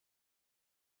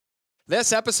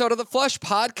This episode of the Flush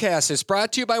Podcast is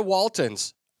brought to you by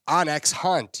Walton's, Onyx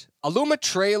Hunt, Aluma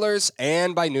Trailers,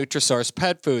 and by Nutrisource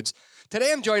Pet Foods.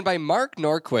 Today I'm joined by Mark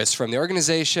Norquist from the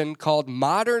organization called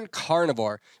Modern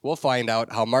Carnivore. We'll find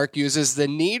out how Mark uses the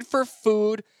need for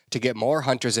food to get more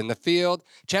hunters in the field,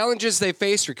 challenges they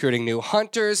face recruiting new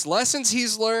hunters, lessons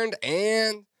he's learned,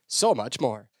 and so much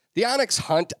more. The Onyx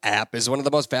Hunt app is one of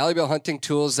the most valuable hunting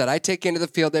tools that I take into the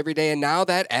field every day, and now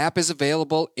that app is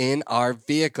available in our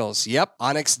vehicles. Yep,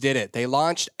 Onyx did it. They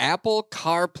launched Apple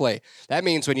CarPlay. That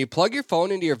means when you plug your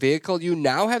phone into your vehicle, you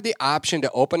now have the option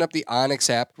to open up the Onyx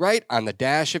app right on the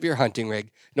dash of your hunting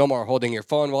rig. No more holding your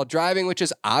phone while driving, which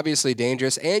is obviously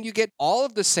dangerous, and you get all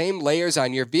of the same layers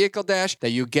on your vehicle dash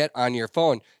that you get on your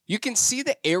phone. You can see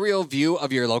the aerial view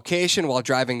of your location while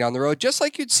driving down the road, just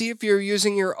like you'd see if you're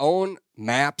using your own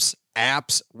maps,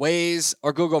 apps, Waze,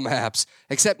 or Google Maps.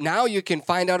 Except now you can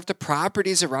find out if the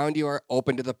properties around you are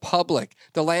open to the public,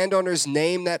 the landowner's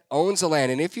name that owns the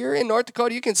land. And if you're in North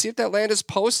Dakota, you can see if that land is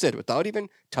posted without even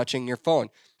touching your phone.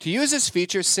 To use this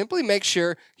feature, simply make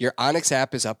sure your Onyx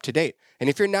app is up to date. And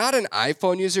if you're not an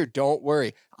iPhone user, don't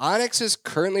worry. Onyx is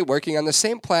currently working on the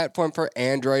same platform for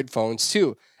Android phones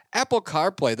too. Apple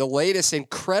CarPlay, the latest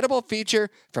incredible feature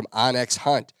from Onyx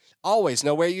Hunt. Always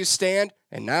know where you stand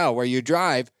and now where you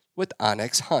drive with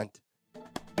Onyx Hunt.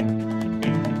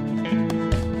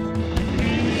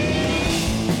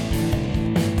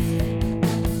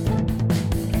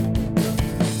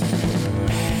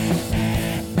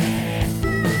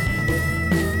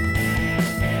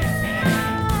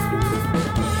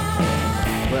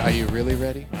 Are you really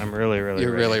ready? I'm really ready.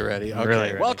 You're really ready. Okay. Really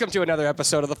ready. Welcome to another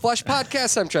episode of the Flush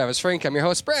Podcast. I'm Travis Frank. I'm your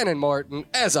host. Brandon Morton,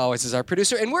 as always, is our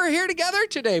producer. And we're here together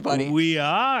today, buddy. We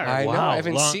are. I know. I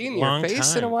haven't seen your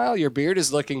face in a while. Your beard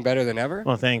is looking better than ever.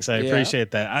 Well, thanks. I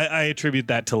appreciate that. I attribute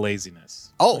that to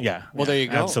laziness. Oh. Yeah. Well, there you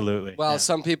go. Absolutely. Well,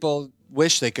 some people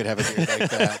wish they could have a beard like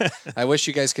that. I wish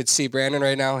you guys could see Brandon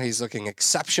right now. He's looking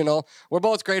exceptional. We're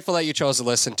both grateful that you chose to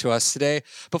listen to us today.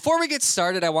 Before we get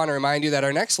started, I want to remind you that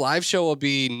our next live show will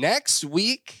be next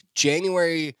week,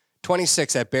 January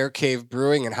 26th at Bear Cave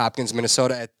Brewing in Hopkins,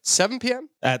 Minnesota at 7 p.m.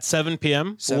 At 7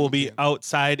 p.m., 7 we'll be p.m.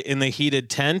 outside in the heated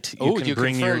tent. You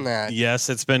confirmed that. Yes,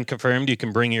 it's been confirmed. You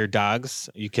can bring your dogs.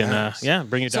 You can,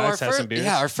 bring your dogs, have some beers.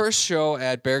 Yeah, our first show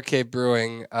at Bear Cave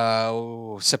Brewing,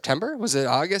 September? Was it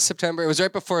August, September? It was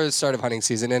right before the start of hunting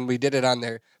season, and we did it on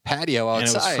their patio outside.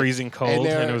 And it was freezing cold,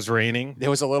 and it was raining. There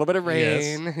was a little bit of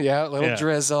rain, a little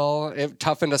drizzle. It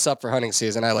toughened us up for hunting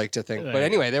season, I like to think. But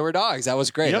anyway, there were dogs. That was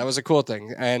great. That was a cool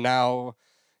thing. And now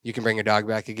you can bring your dog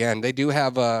back again. They do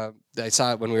have I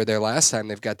saw it when we were there last time.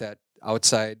 They've got that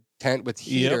outside tent with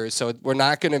heaters. So we're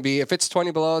not going to be, if it's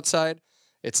 20 below outside,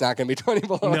 it's not going to be 20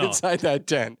 below inside that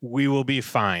tent. We will be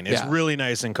fine. It's really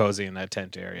nice and cozy in that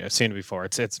tent area. I've seen it before.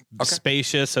 It's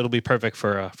spacious. It'll be perfect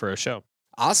for a show.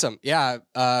 Awesome. Yeah.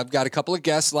 I've got a couple of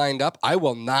guests lined up. I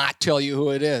will not tell you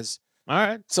who it is. All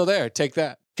right. So there, take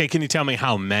that. Okay. Can you tell me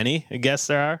how many guests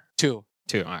there are? Two.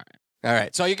 All right. All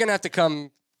right. So you're going to have to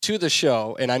come to the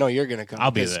show, and I know you're going to come. I'll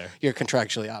be there. You're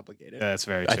contractually obligated. That's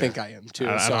very true. I think I am too.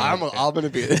 I'm going to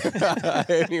be there.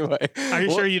 Anyway. Are you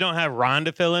sure you don't have Ron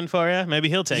to fill in for you? Maybe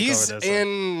he'll take over this. He's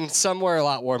in somewhere a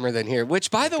lot warmer than here,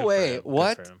 which, by the way,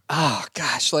 oh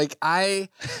gosh, like I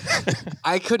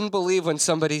couldn't believe when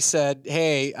somebody said,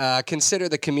 hey, consider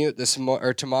the commute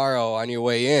tomorrow on your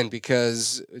way in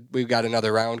because we've got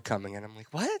another round coming. And I'm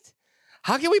like, what?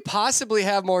 How can we possibly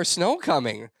have more snow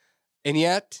coming? And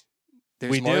yet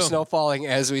there's more snow falling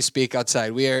as we speak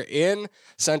outside. We are in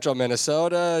central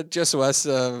Minnesota, just west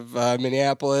of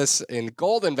Minneapolis, in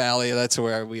Golden Valley. That's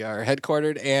where we are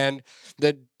headquartered. And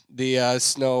the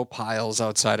snow piles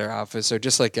outside our office are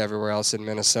just like everywhere else in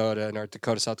Minnesota, North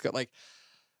Dakota, South Dakota. Like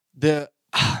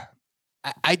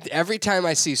every time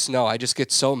I see snow, I just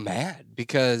get so mad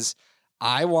because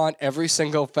I want every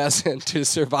single pheasant to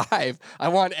survive. I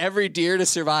want every deer to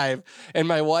survive. And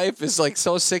my wife is like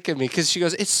so sick of me because she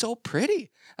goes, it's so pretty.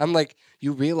 I'm like,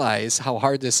 you realize how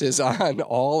hard this is on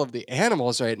all of the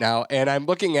animals right now. And I'm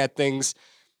looking at things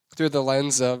through the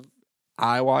lens of,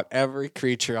 I want every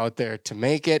creature out there to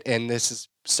make it. And this is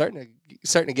starting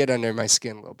to get under my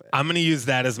skin a little bit. I'm going to use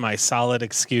that as my solid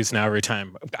excuse now every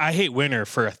time. I hate winter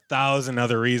for 1,000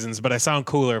 other reasons, but I sound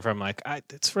cooler if I'm like,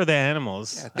 it's for the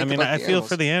animals. Yeah, I feel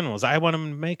for the animals. I want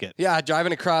them to make it. Yeah,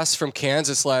 driving across from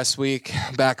Kansas last week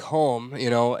back home,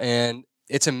 and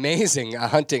it's amazing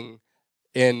hunting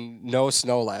in no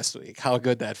snow last week, how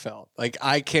good that felt. Like,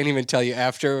 I can't even tell you,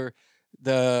 after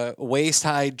the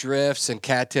waist-high drifts and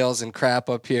cattails and crap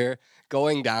up here,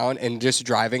 going down and just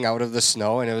driving out of the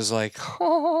snow, and it was like,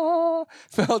 oh,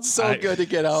 felt so good to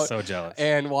get out. So jealous.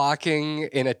 And walking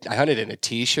I hunted in a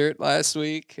t-shirt last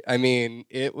week. I mean,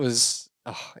 it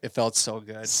felt so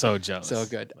good. So jealous. So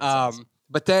good. Awesome.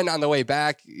 But then on the way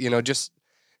back, just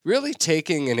really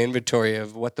taking an inventory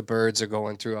of what the birds are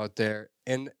going through out there.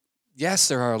 And yes,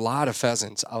 there are a lot of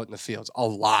pheasants out in the fields, a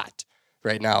lot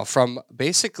right now. From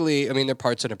basically, I mean, there are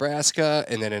parts of Nebraska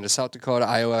and then into South Dakota,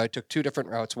 Iowa. I took 2 different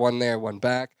routes, one there, one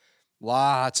back.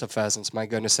 Lots of pheasants. My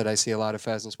goodness, I see a lot of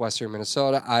pheasants. Western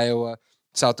Minnesota, Iowa,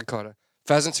 South Dakota.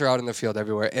 Pheasants are out in the field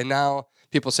everywhere. And now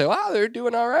people say, wow, they're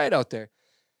doing all right out there.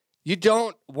 You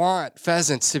don't want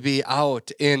pheasants to be out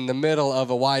in the middle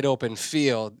of a wide open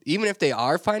field. Even if they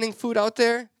are finding food out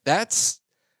there, that's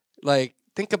like,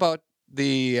 think about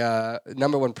the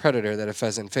number one predator that a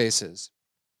pheasant faces.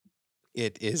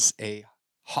 It is a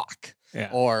hawk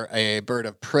or a bird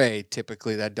of prey,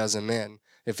 typically, that does them in,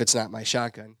 if it's not my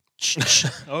shotgun.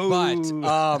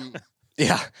 But,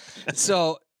 yeah.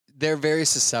 So they're very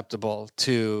susceptible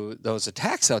to those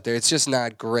attacks out there. It's just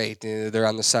not great. They're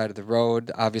on the side of the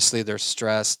road. Obviously, they're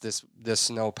stressed. This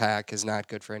snowpack is not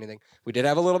good for anything. We did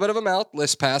have a little bit of a melt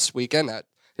this past weekend. That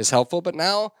is helpful. But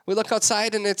now we look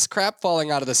outside and it's crap falling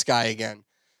out of the sky again.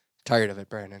 Tired of it,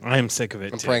 Brandon. I am sick of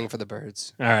it. I'm praying for the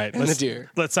birds. All right. And the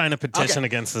deer. Let's sign a petition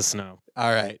against the snow.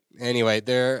 All right. Anyway,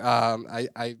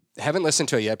 I haven't listened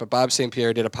to it yet, but Bob St.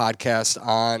 Pierre did a podcast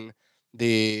on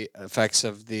the effects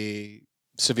of the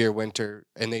severe winter,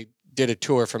 and they did a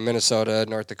tour from Minnesota,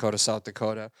 North Dakota, South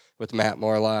Dakota with Matt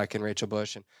Morlock and Rachel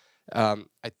Bush. And I'm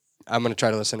going to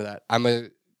try to listen to that. I'm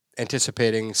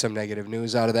anticipating some negative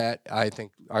news out of that. I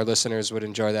think our listeners would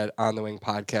enjoy that On the Wing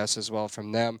podcast as well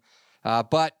from them.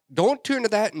 But don't tune to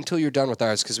that until you're done with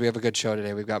ours, because we have a good show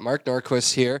today. We've got Mark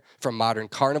Norquist here from Modern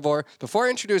Carnivore. Before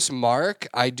I introduce Mark,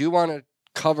 I do want to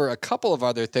cover a couple of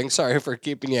other things. Sorry for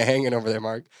keeping you hanging over there,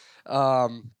 Mark.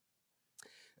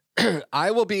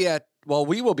 We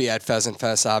will be at Pheasant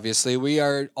Fest, obviously. We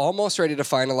are almost ready to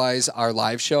finalize our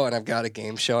live show, and I've got a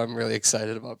game show I'm really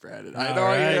excited about, Brandon. I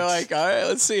know you're like, all right,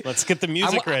 let's see. Let's get the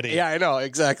music ready. Yeah, I know,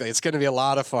 exactly. It's going to be a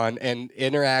lot of fun, and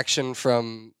interaction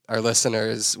from our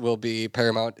listeners will be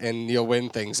paramount, and you'll win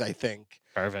things, I think.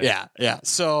 Perfect. Yeah.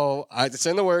 So it's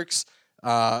in the works.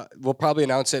 We'll probably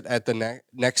announce it at the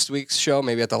next week's show,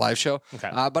 maybe at the live show.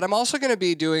 Okay. But I'm also going to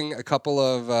be doing a couple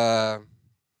of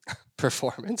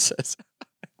performances.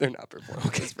 They're not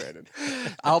performances, Brandon.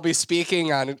 I'll be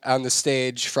speaking on the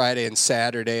stage Friday and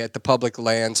Saturday at the Public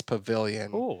Lands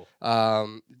Pavilion. Ooh.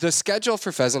 The schedule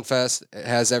for Pheasant Fest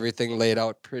has everything laid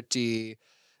out pretty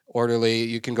orderly.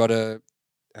 You can go to,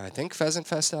 I think,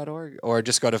 pheasantfest.org, or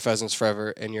just go to Pheasants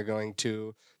Forever, and you're going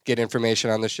to get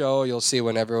information on the show. You'll see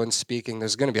when everyone's speaking.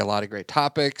 There's going to be a lot of great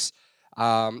topics.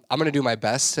 I'm going to do my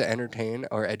best to entertain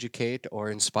or educate or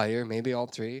inspire, maybe all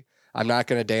three. I'm not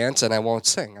going to dance, and I won't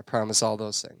sing. I promise all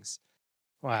those things.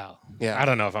 Wow. Yeah. I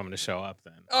don't know if I'm going to show up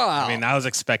then. Oh, I mean, I was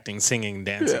expecting singing,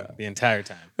 dancing the entire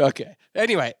time. Okay.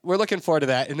 Anyway, we're looking forward to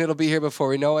that, and it'll be here before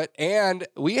we know it. And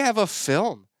we have a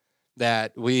film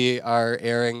that we are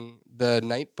airing the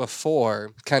night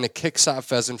before, kind of kicks off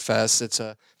Pheasant Fest. It's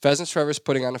a Pheasants Forever's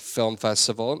putting on a film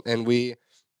festival, and we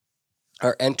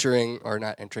are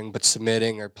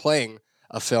submitting or playing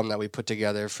a film that we put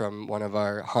together from one of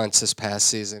our hunts this past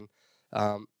season.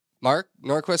 Mark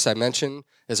Norquist, I mentioned,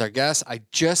 is our guest. I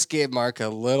just gave Mark a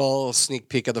little sneak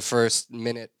peek of the first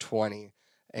minute 20.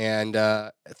 And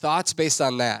thoughts based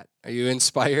on that? Are you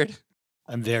inspired?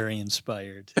 I'm very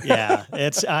inspired. Yeah,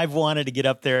 I've wanted to get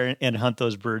up there and hunt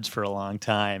those birds for a long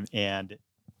time, and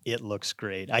it looks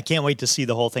great. I can't wait to see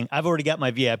the whole thing. I've already got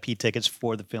my VIP tickets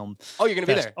for the film. Oh, you're going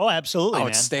to be there? Oh, absolutely, man.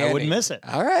 Outstanding. I wouldn't miss it.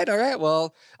 All right.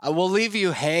 Well, we'll leave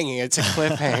you hanging. It's a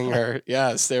cliffhanger.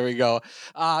 Yes, there we go.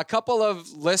 A couple of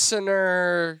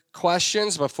listener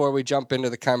questions before we jump into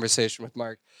the conversation with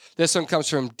Mark. This one comes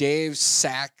from Dave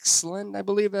Saxland, I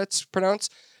believe that's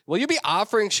pronounced. Will you be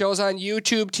offering shows on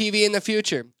YouTube TV in the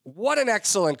future? What an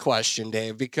excellent question,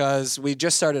 Dave, because we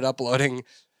just started uploading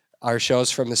our shows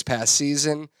from this past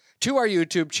season to our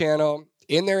YouTube channel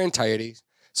in their entirety.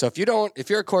 So if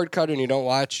you're a cord cutter and you don't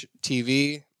watch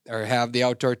TV or have the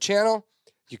outdoor channel,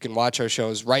 you can watch our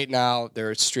shows right now.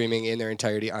 They're streaming in their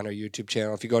entirety on our YouTube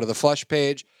channel. If you go to the Flush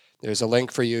page, there's a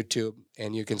link for YouTube,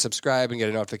 and you can subscribe and get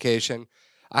a notification.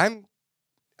 I'm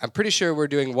pretty sure we're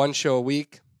doing one show a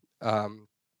week.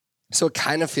 So it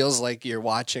kind of feels like you're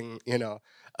watching,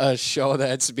 a show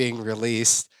that's being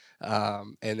released.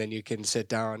 And then you can sit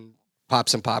down, pop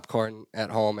some popcorn at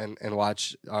home and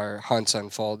watch our hunts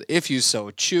unfold if you so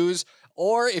choose.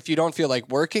 Or if you don't feel like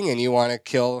working and you want to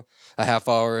kill a half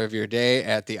hour of your day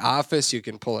at the office, you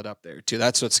can pull it up there too.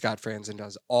 That's what Scott Franzen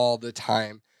does all the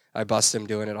time. I bust him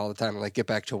doing it all the time. I'm like, get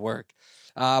back to work.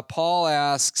 Paul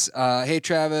asks, hey,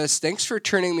 Travis, thanks for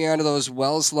turning me onto those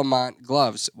Wells Lamont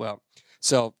gloves. Well,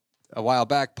 so a while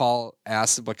back, Paul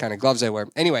asked what kind of gloves I wear.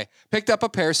 Anyway, picked up a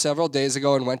pair several days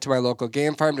ago and went to my local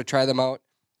game farm to try them out.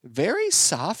 Very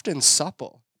soft and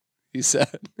supple, he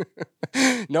said.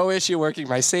 No issue working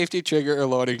my safety trigger or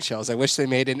loading shells. I wish they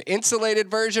made an insulated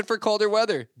version for colder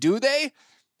weather. Do they?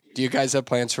 Do you guys have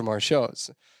plans for more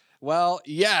shows? Well,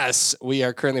 yes, we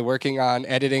are currently working on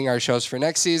editing our shows for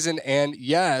next season. And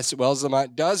yes, Wells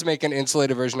Lamont does make an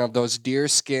insulated version of those deer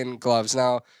skin gloves.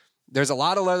 Now, there's a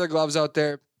lot of leather gloves out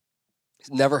there.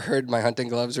 Never heard my hunting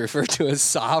gloves referred to as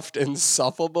soft and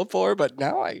supple before, but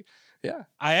now yeah.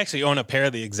 I actually own a pair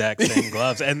of the exact same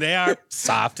gloves, and they are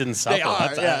soft and supple. They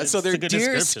are, yeah. So they're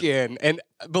deer skin. And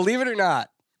believe it or not,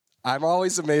 I'm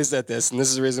always amazed at this, and this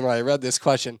is the reason why I read this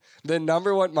question. The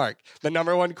number one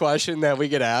question that we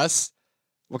get asked,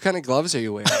 what kind of gloves are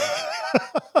you wearing?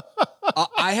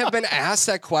 I have been asked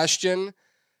that question.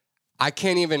 I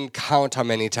can't even count how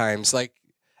many times. Like,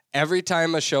 every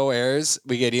time a show airs,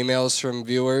 we get emails from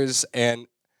viewers, and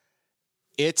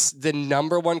it's the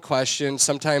number one question.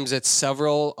 Sometimes it's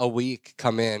several a week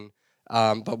come in.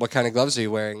 But what kind of gloves are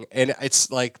you wearing? And it's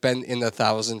like been in the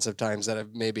thousands of times that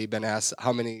I've maybe been asked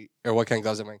how many or what kind of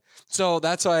gloves I'm wearing. So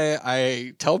that's why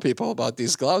I tell people about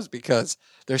these gloves, because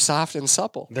they're soft and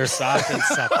supple. They're soft and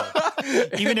supple.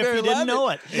 Even if you didn't know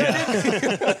it.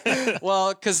 Yeah.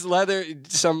 Well, because leather,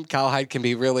 some cowhide can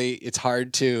be really, it's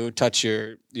hard to touch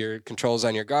your controls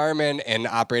on your Garmin and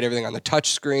operate everything on the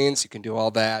touch screens. You can do all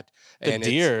that. The and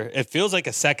deer, it feels like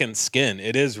a second skin.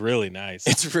 It is really nice.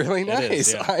 It's really nice. It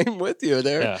is, yeah. I'm with you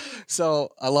there. Yeah.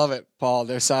 So I love it, Paul.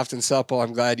 They're soft and supple.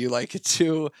 I'm glad you like it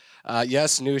too.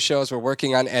 Yes, new shows. We're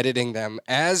working on editing them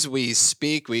as we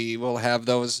speak. We will have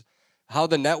those. How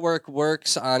the network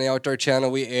works on the Outdoor Channel,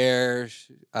 we air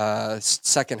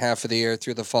second half of the year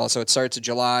through the fall. So it starts in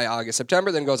July, August,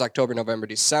 September, then goes October, November,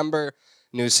 December.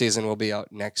 New season will be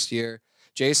out next year.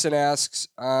 Jason asks,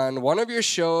 on one of your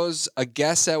shows, a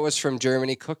guest that was from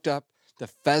Germany cooked up the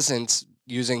pheasants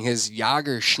using his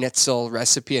Jager Schnitzel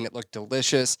recipe, and it looked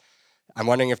delicious. I'm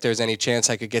wondering if there's any chance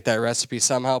I could get that recipe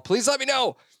somehow. Please let me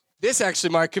know. This actually,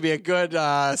 Mark, could be a good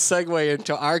segue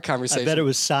into our conversation. I bet it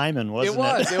was Simon, wasn't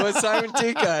it? It was Simon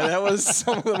Tika. That was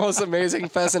some of the most amazing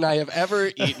pheasant I have ever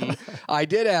eaten. I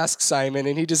did ask Simon,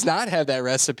 and he does not have that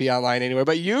recipe online anywhere,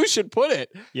 but you should put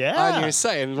it on your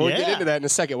site, and we'll get into that in a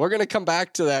second. We're going to come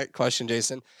back to that question,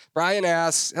 Jason. Brian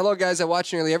asks, hello, guys. I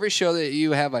watch nearly every show that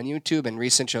you have on YouTube and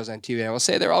recent shows on TV. I will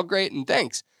say they're all great, and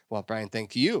thanks. Well, Brian,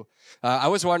 thank you. I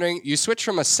was wondering, you switch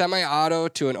from a semi-auto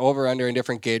to an over-under in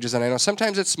different gauges, and I know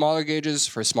sometimes it's smaller gauges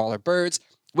for smaller birds.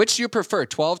 Which do you prefer,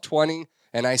 12, 20,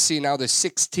 and I see now there's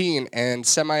 16, and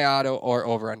semi-auto or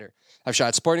over-under? I've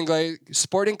shot sporting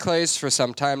clays for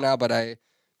some time now, but I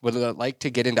would like to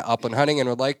get into upland hunting and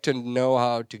would like to know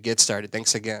how to get started.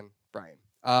 Thanks again, Brian.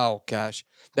 Oh, gosh.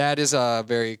 That is a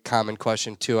very common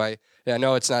question, too. I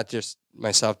know it's not just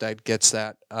myself that gets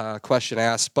that question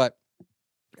asked, but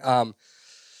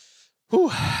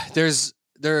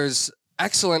there's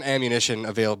excellent ammunition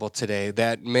available today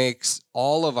that makes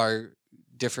all of our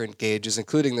different gauges,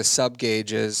 including the sub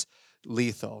gauges,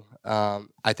 lethal.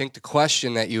 I think the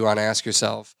question that you want to ask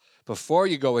yourself before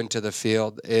you go into the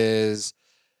field is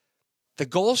the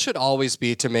goal should always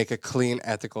be to make a clean,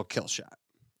 ethical kill shot.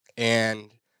 And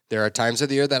there are times of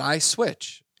the year that I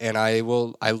switch, and I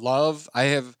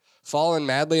have fallen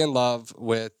madly in love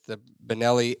with the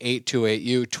Benelli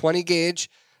 828U 20 gauge.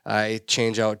 I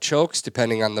change out chokes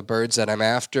depending on the birds that I'm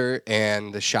after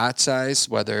and the shot size,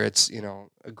 whether it's,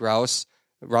 a grouse,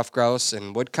 rough grouse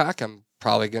and woodcock. I'm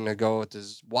probably going to go with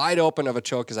as wide open of a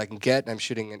choke as I can get. And I'm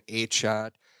shooting an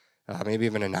 8-shot, maybe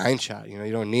even a 9-shot.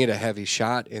 You don't need a heavy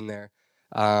shot in there.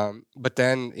 But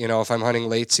then, if I'm hunting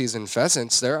late season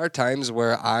pheasants, there are times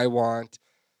where I want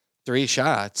 3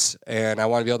 shots and I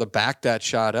want to be able to back that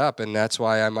shot up. And that's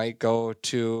why I might go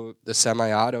to the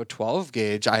semi-auto 12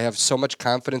 gauge. I have so much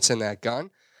confidence in that gun.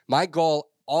 My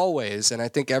goal always, and I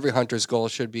think every hunter's goal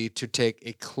should be to take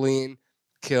a clean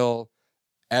kill,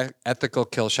 ethical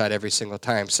kill shot every single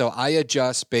time. So I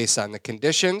adjust based on the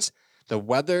conditions, the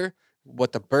weather,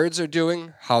 what the birds are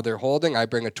doing, how they're holding. I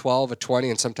bring a 12, a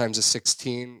 20, and sometimes a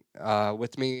 16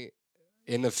 with me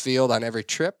in the field on every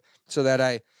trip so that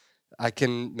I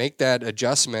can make that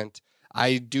adjustment.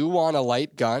 I do want a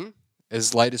light gun,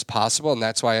 as light as possible, and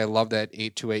that's why I love that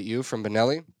 828U from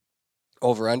Benelli,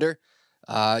 over under.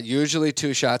 Usually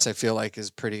 2 shots I feel like is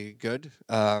pretty good,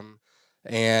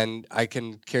 and I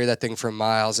can carry that thing for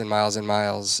miles and miles and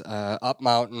miles, up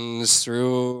mountains,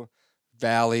 through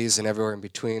valleys, and everywhere in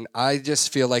between. I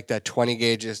just feel like that 20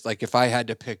 gauge is, like, if I had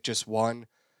to pick just one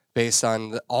based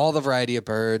on all the variety of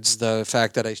birds, the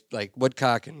fact that I like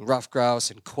woodcock and rough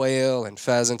grouse and quail and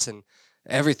pheasants and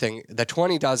everything. The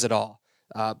 20 does it all.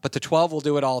 But the 12 will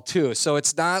do it all too. So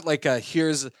it's not like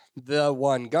here's the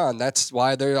one gun. That's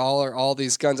why there are all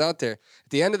these guns out there. At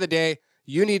the end of the day,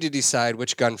 you need to decide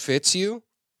which gun fits you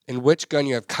and which gun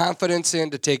you have confidence in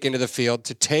to take into the field,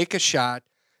 to take a shot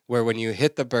where when you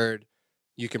hit the bird,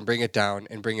 you can bring it down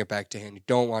and bring it back to hand. You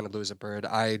don't want to lose a bird.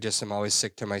 I just am always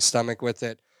sick to my stomach with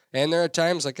it. And there are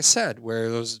times, like I said, where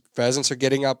those pheasants are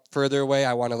getting up further away.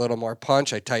 I want a little more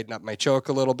punch. I tighten up my choke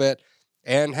a little bit.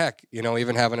 And heck,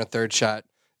 even having a third shot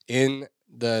in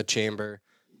the chamber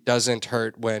doesn't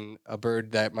hurt when a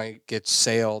bird that might get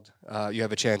sailed, you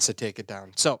have a chance to take it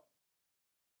down. So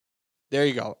there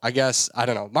you go. I guess, I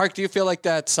don't know. Mark, do you feel like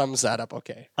that sums that up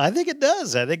okay? I think it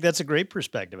does. I think that's a great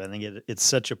perspective. I think it's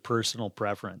such a personal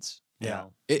preference.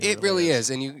 It really is.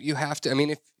 And you have to,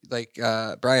 if like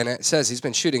Brian says, he's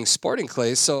been shooting sporting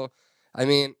clays. So,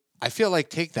 I feel like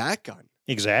take that gun.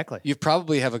 Exactly. You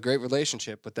probably have a great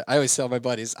relationship with that. I always tell my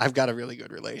buddies, I've got a really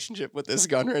good relationship with this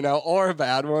gun right now, or a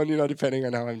bad one, depending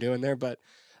on how I'm doing there. But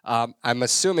I'm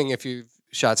assuming if you've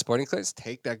shot sporting clays,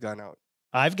 take that gun out.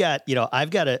 I've got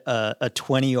a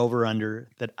 20 over under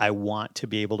that I want to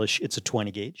be able to, it's a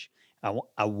 20 gauge.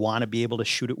 I want to be able to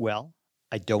shoot it well.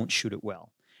 I don't shoot it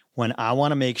well. When I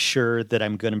want to make sure that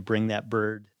I'm going to bring that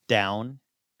bird down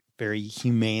very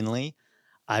humanely,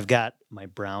 I've got my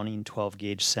Browning 12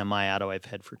 gauge semi-auto I've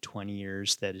had for 20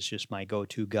 years. That is just my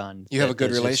go-to gun. You have a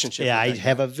good relationship. Yeah, I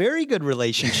have a very good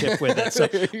relationship with it. So,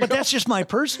 but that's just my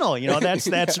personal,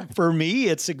 that's for me.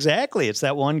 It's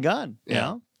that one gun,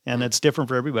 and it's different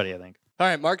for everybody, I think. All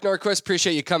right, Mark Norquist,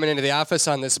 appreciate you coming into the office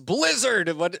on this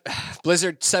blizzard.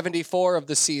 Blizzard 74 of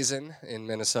the season in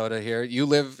Minnesota here. You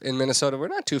live in Minnesota. We're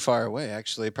not too far away,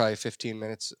 actually, probably 15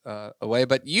 minutes away.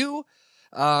 But you,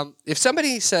 if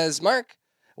somebody says, Mark,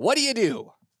 what do you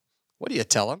do? What do you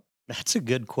tell them? That's a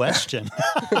good question.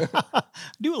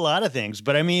 Do a lot of things,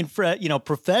 but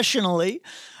professionally,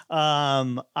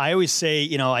 I always say,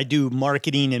 I do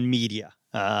marketing and media.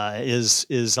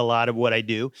 Is a lot of what I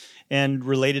do, and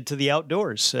related to the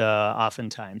outdoors,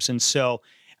 oftentimes. And so,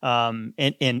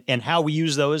 and how we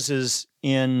use those is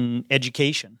in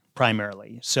education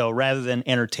primarily. So rather than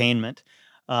entertainment,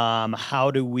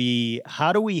 how do we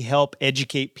help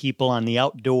educate people on the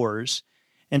outdoors,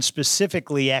 and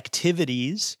specifically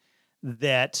activities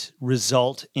that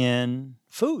result in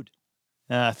food,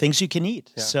 things you can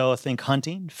eat. Yeah. So think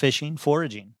hunting, fishing,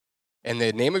 foraging. And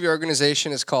the name of your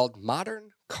organization is called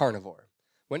Modern Carnivore.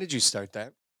 When did you start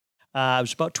that? It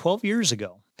was about 12 years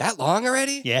ago. That long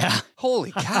already? Yeah.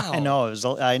 Holy cow. I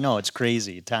know. It's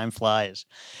crazy. Time flies.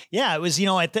 Yeah. It was,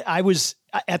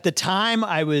 at the time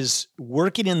I was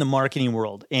working in the marketing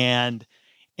world, and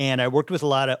I worked with a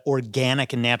lot of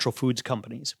organic and natural foods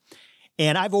companies.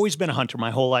 And I've always been a hunter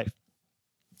my whole life.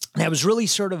 And I was really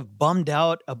sort of bummed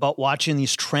out about watching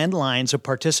these trend lines of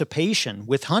participation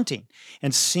with hunting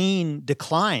and seeing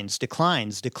declines.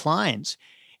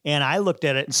 And I looked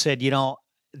at it and said,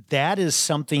 that is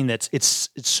something it's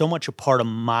so much a part of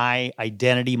my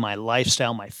identity, my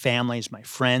lifestyle, my families, my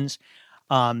friends.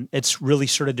 It's really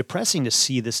sort of depressing to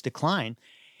see this decline.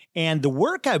 And the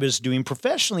work I was doing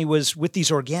professionally was with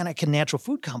these organic and natural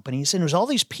food companies. And there was all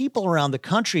these people around the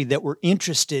country that were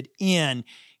interested in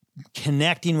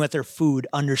connecting with their food,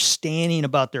 understanding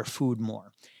about their food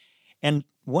more. And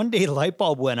one day the light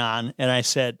bulb went on, and I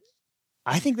said,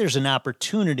 I think there's an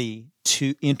opportunity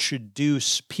to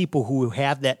introduce people who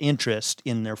have that interest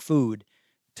in their food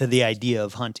to the idea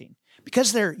of hunting.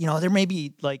 Because they're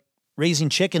maybe like raising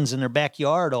chickens in their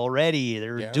backyard already.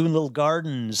 They're doing little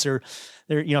gardens. They're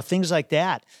things like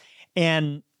that.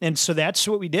 And so that's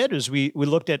what we did, is we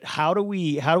looked at how do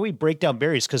we break down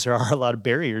barriers, because there are a lot of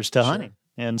barriers to hunting.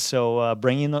 And so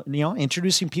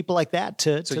introducing people like that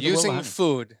to using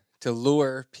food to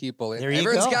lure people in.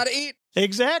 Everyone's got to eat.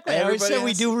 Exactly. I always say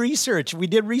we do research. We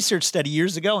did research study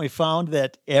years ago, and we found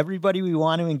that everybody we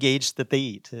want to engage, that they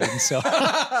eat. And so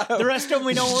the rest of them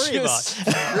we don't worry about.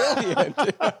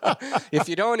 Brilliant. If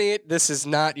you don't eat, this is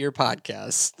not your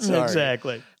podcast. Sorry.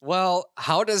 Exactly. Well,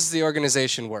 how does the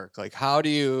organization work? Like, how do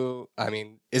you,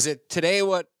 is it today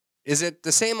is it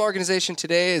the same organization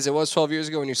today as it was 12 years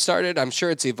ago when you started? I'm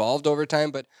sure it's evolved over time,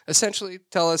 but essentially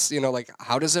tell us,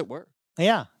 how does it work?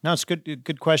 Yeah, no, it's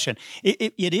good question.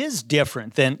 It is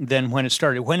different than when it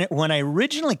started. When I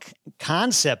originally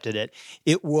concepted it,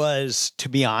 it was, to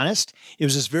be honest, it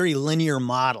was this very linear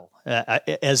model.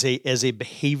 As a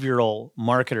behavioral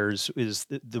marketer is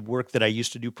the work that I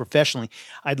used to do professionally.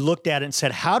 I'd looked at it and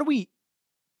said, how do we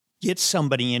get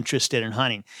somebody interested in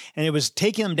hunting. And it was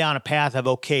taking them down a path of,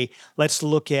 okay, let's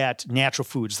look at natural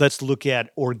foods. Let's look at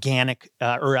organic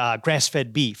or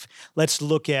grass-fed beef. Let's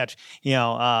look at,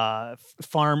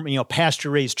 farm,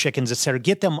 pasture-raised chickens, et cetera.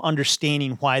 Get them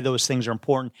understanding why those things are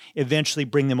important. Eventually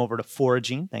bring them over to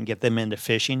foraging, then get them into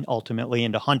fishing, ultimately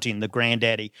into hunting, the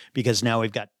granddaddy, because now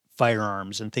we've got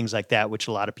firearms and things like that, which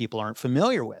a lot of people aren't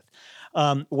familiar with.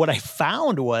 What I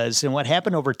found was, and what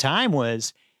happened over time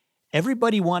was,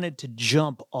 everybody wanted to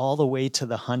jump all the way to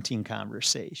the hunting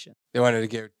conversation. They wanted to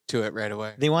get to it right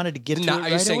away. They wanted to get to it right away.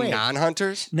 Are you saying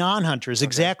non-hunters? Non-hunters,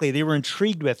 exactly. They were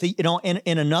intrigued with it.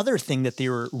 And another thing that they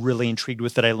were really intrigued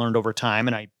with that I learned over time,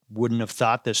 and I wouldn't have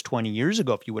thought this 20 years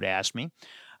ago if you would have asked me,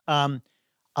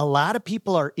 a lot of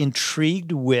people are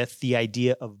intrigued with the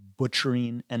idea of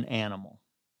butchering an animal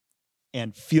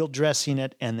and field dressing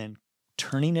it and then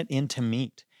turning it into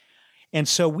meat. And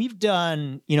so we've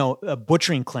done,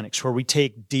 butchering clinics where we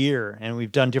take deer, and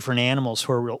we've done different animals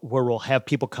where we'll have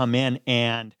people come in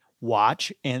and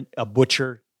watch, and a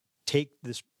butcher take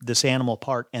this animal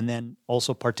apart and then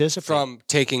also participate. From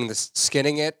taking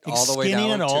skinning it all the way down.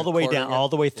 Skinning it all the way down, all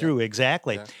the way through,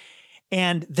 exactly. Yeah.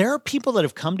 And there are people that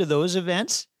have come to those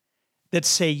events that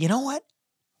say, you know what?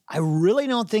 I really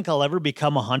don't think I'll ever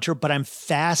become a hunter, but I'm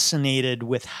fascinated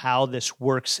with how this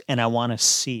works and I want to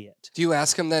see it. Do you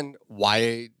ask them then,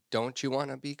 why don't you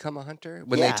want to become a hunter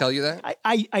when they tell you that?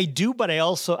 I do, but I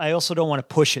also don't want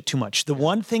to push it too much. The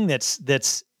one thing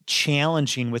that's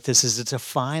challenging with this is it's a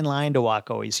fine line to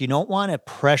walk always. You don't want to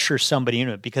pressure somebody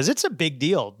into it because it's a big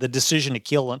deal, the decision to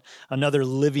kill another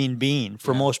living being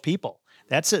for most people.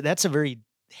 That's a very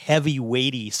heavy,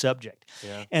 weighty subject.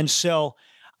 Yeah. And so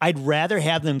I'd rather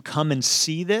have them come and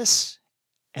see this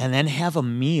and then have a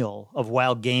meal of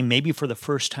wild game, maybe for the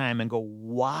first time, and go,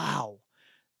 wow,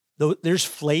 there's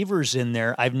flavors in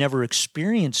there I've never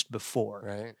experienced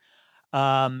before.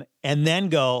 Right. And then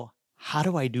go, how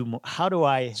do I do more? How do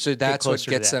I? So that's what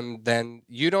gets them. Then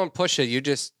you don't push it.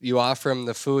 You offer them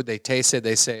the food. They taste it.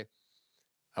 They say,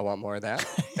 I want more of that.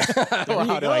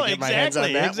 How do I get my hands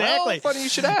on that? Exactly. Well, funny you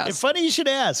should ask. Funny you should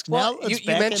ask. Well, you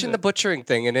mentioned the butchering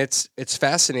thing, and it's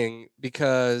fascinating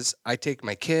because I take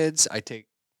my kids,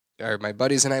 or my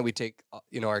buddies and I, we take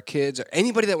our kids or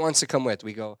anybody that wants to come with.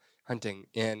 We go hunting,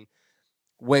 and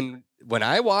when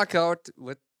I walk out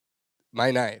with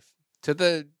my knife to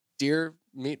the deer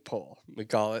meat pole, we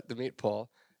call it the meat pole,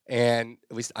 and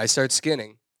I start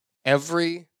skinning.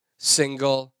 Every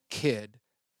single kid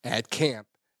at camp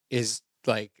is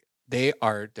like, they're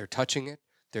touching it,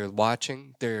 they're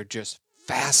watching, they're just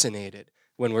fascinated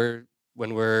when we're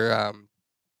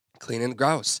cleaning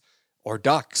grouse or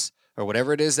ducks or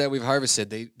whatever it is that we've harvested.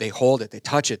 They hold it, they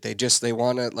touch it, they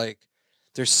want to, like,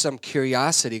 there's some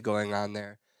curiosity going on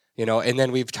there, and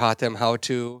then we've taught them how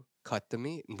to cut the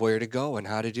meat and where to go and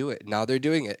how to do it. Now they're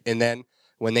doing it, and then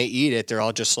when they eat it, they're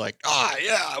all just like,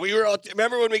 yeah, we were all,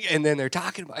 remember when we, and then they're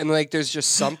talking about, and like, there's just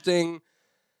something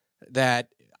that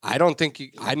I don't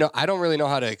really know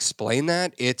how to explain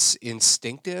that. It's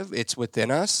instinctive. It's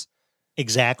within us.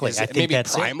 Exactly. I think maybe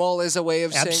that's primal is a way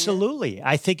of saying it. Absolutely.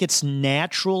 I think it's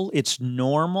natural, it's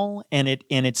normal, and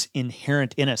it's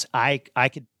inherent in us. I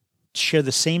could share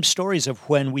the same stories of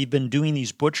when we've been doing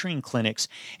these butchering clinics,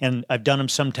 and I've done them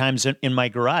sometimes in my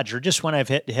garage, or just when I've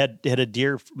had a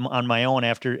deer on my own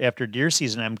after deer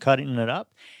season, I'm cutting it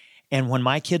up. And when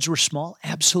my kids were small,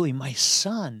 absolutely, my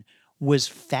son was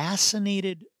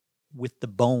fascinated with the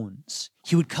bones.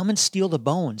 He would come and steal the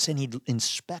bones, and he'd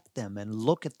inspect them and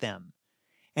look at them,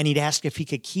 and he'd ask if he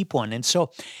could keep one. And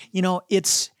so,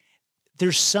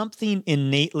 there's something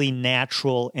innately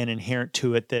natural and inherent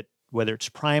to it, that whether it's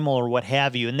primal or what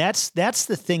have you, and that's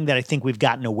the thing that I think we've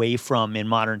gotten away from in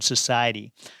modern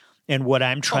society, and what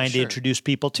I'm trying to introduce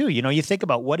people to. You think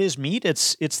about what is meat.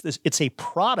 It's a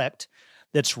product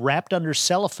that's wrapped under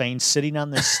cellophane, sitting on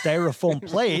this styrofoam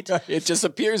plate. It just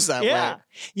appears that way.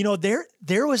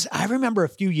 There was, I remember a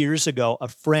few years ago, a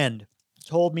friend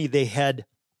told me they had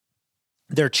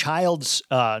their child's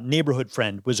neighborhood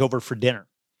friend was over for dinner,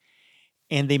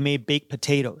 and they made baked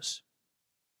potatoes.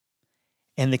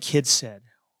 And the kids said,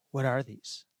 "What are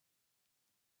these?"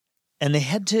 And they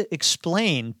had to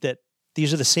explain that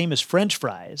these are the same as French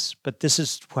fries, but this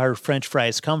is where French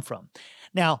fries come from.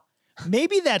 Now,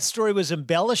 maybe that story was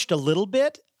embellished a little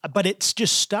bit, but it's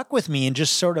just stuck with me and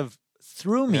just sort of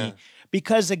threw me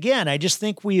because, again, I just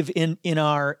think we've in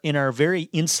our very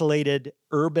insulated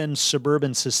urban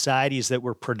suburban societies that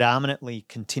we're predominantly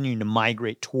continuing to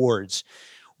migrate towards,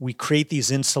 we create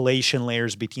these insulation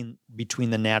layers between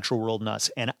the natural world and us.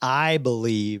 And I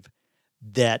believe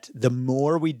that the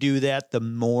more we do that, the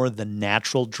more the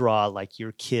natural draw, like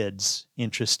your kids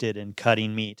interested in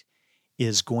cutting meat,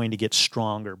 is going to get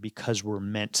stronger because we're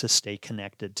meant to stay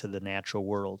connected to the natural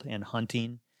world. And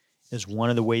hunting is one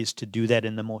of the ways to do that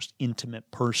in the most intimate,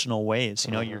 personal ways.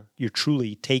 You know, you're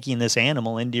truly taking this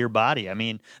animal into your body. I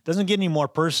mean, it doesn't get any more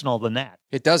personal than that.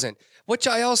 It doesn't. Which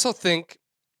I also think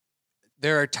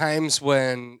there are times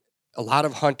when a lot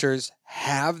of hunters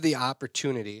have the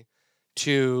opportunity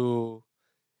to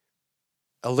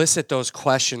elicit those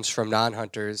questions from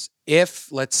non-hunters.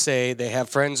 If, let's say, they have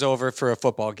friends over for a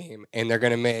football game and they're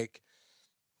going to make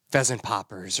pheasant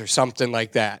poppers or something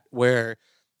like that, where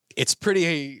it's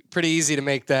pretty easy to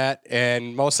make that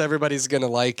and most everybody's going to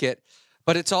like it.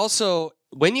 But it's also,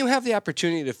 when you have the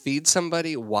opportunity to feed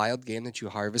somebody wild game that you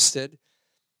harvested,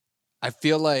 I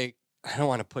feel like, I don't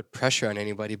want to put pressure on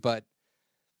anybody, but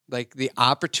like the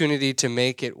opportunity to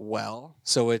make it well,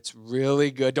 so it's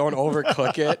really good. Don't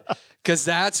overcook it, because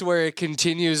that's where it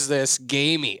continues this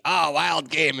gamey. Oh, wild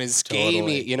game is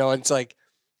gamey. You know, it's like,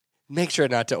 make sure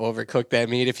not to overcook that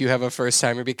meat if you have a first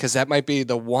timer, because that might be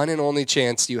the one and only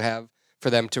chance you have for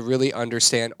them to really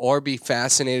understand or be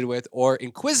fascinated with or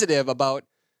inquisitive about,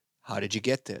 how did you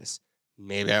get this?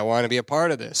 Maybe I want to be a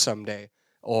part of this someday.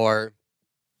 Or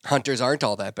hunters aren't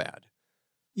all that bad.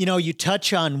 You know, you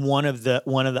touch on one of the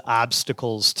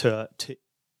obstacles to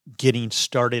getting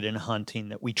started in hunting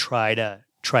that we try to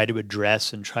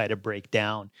address and try to break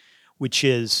down, which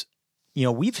is, you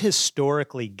know, we've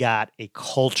historically got a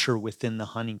culture within the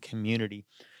hunting community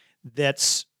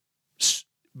that's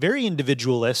very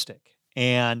individualistic,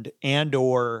 and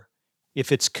or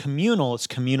if it's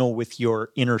communal with your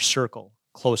inner circle,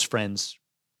 close friends,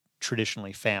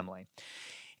 traditionally family.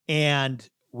 And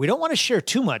we don't want to share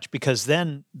too much, because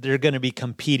then they're going to be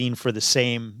competing for the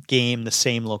same game, the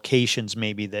same locations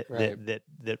maybe that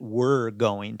we're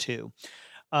going to.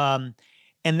 And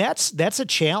that's a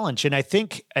challenge. And I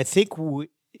think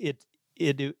it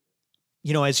you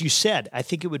know, as you said, I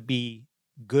think it would be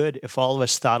good if all of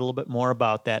us thought a little bit more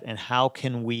about that, and how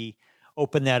can we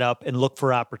open that up and look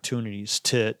for opportunities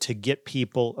to get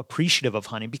people appreciative of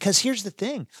hunting. Because here's the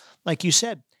thing, like you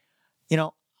said, you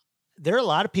know, there are a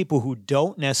lot of people who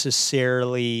don't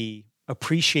necessarily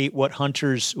appreciate what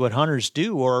hunters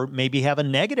do, or maybe have a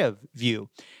negative view.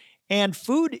 And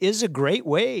food is a great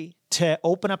way to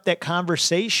open up that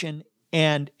conversation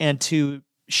and to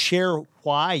share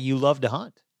why you love to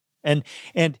hunt. And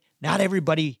not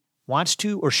everybody wants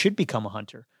to or should become a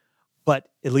hunter, but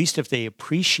at least if they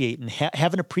appreciate and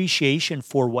have an appreciation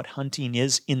for what hunting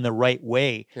is in the right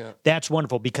way, that's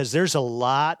wonderful, because there's a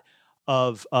lot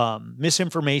of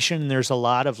misinformation, and there's a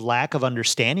lot of lack of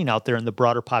understanding out there in the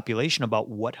broader population about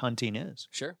what hunting is.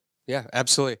 Sure. Yeah,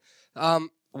 absolutely.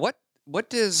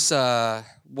 What is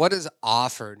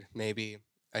offered, maybe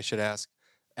I should ask,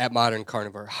 at Modern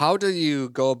Carnivore? How do you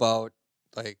go about,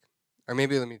 like, or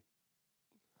maybe how do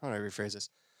I rephrase this?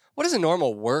 What does a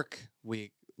normal work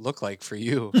week look like for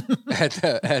you at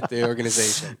the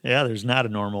organization? Yeah, there's not a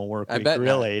normal work week, bet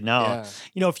really. not. No. Yeah.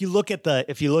 You know, if you look at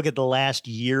the last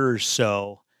year or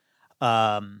so,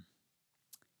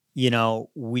 you know,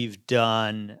 we've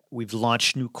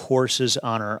launched new courses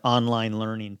on our online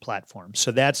learning platform.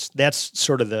 So that's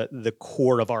sort of the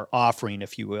core of our offering,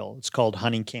 if you will. It's called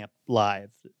Hunting Camp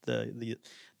Live. The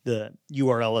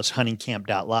URL is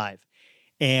huntingcamp.live.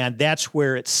 And that's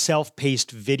where it's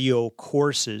self-paced video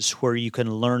courses where you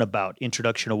can learn about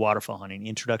introduction to waterfowl hunting,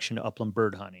 introduction to upland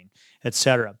bird hunting, et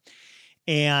cetera.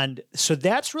 And so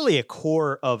that's really a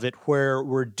core of it, where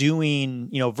we're doing,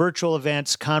 you know, virtual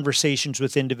events, conversations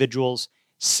with individuals,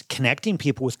 connecting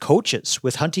people with coaches,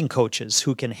 with hunting coaches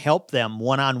who can help them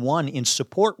one-on-one in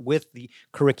support with the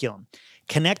curriculum,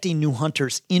 connecting new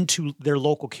hunters into their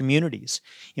local communities,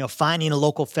 you know, finding a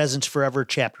local Pheasants Forever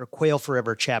chapter, Quail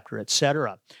Forever chapter, et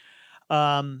cetera.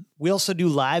 We also do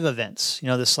live events. You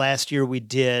know, this last year we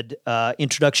did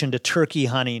introduction to turkey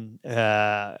hunting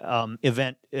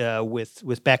event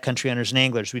with backcountry hunters and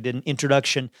anglers. We did an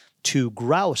introduction to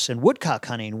grouse and woodcock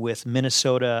hunting with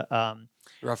Minnesota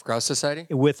Rough Grouse Society?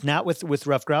 Not with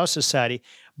Rough Grouse Society,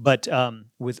 but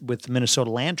with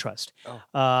Minnesota Land Trust.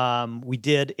 We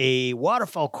did a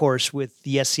waterfowl course with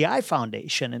the SCI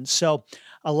Foundation, and so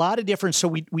a lot of different. So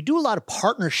we do a lot of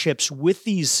partnerships with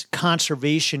these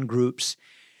conservation groups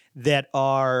that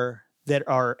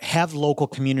have local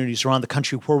communities around the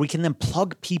country, where we can then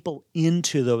plug people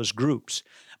into those groups.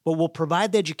 But we'll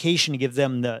provide the education to give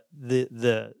them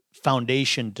the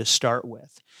foundation to start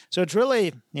with. So it's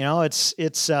really, you know, it's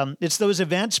those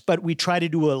events, but we try to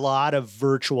do a lot of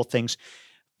virtual things.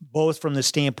 both from the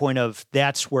standpoint of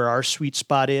that's where our sweet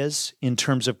spot is in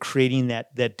terms of creating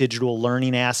that digital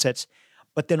learning assets,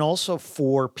 but then also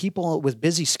for people with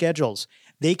busy schedules,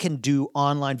 they can do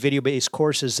online video-based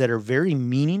courses that are very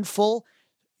meaningful,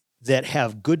 that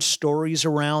have good stories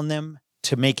around them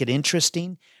to make it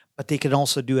interesting, but they can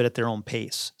also do it at their own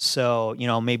pace. So,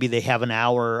 maybe they have an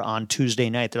hour on Tuesday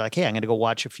night. They're like, hey, I'm going to go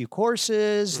watch a few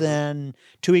courses. Mm-hmm. Then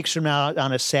 2 weeks from now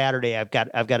on a Saturday, I've got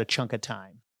a chunk of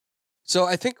time. So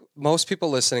I think most people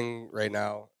listening right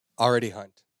now already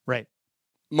hunt. Right.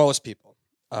 Most people.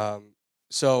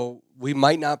 So we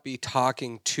might not be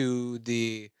talking to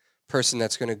the person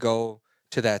that's going to go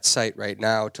to that site right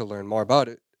now to learn more about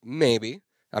it. Maybe.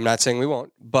 I'm not saying we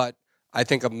won't, but I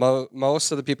think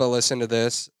most of the people listen to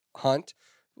this hunt.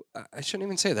 I shouldn't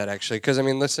even say that, actually, because,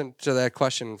 listen to that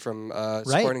question from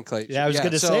Sporting Clay. Yeah, I was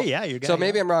going to say, you're So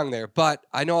maybe I'm wrong there, but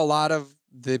I know a lot of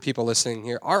the people listening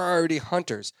here are already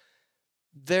hunters.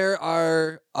 There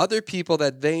are other people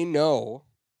that they know,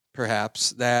 perhaps,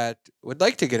 that would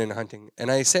like to get into hunting.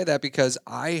 And I say that because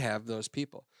I have those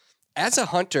people. As a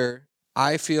hunter,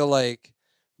 I feel like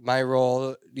my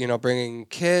role, bringing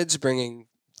kids, bringing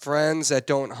friends that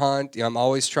don't hunt, I'm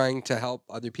always trying to help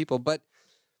other people. But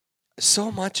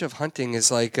so much of hunting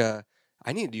is like, I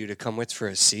need you to come with for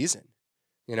a season.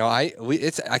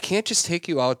 I can't just take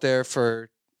you out there for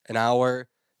an hour,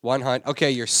 one hunt. Okay,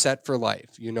 you're set for life.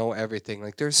 You know everything.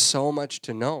 Like, there's so much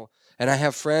to know. And I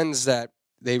have friends that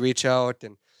they reach out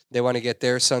and they want to get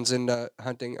their sons into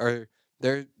hunting, or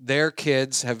their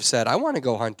kids have said, I want to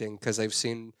go hunting because they've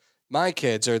seen my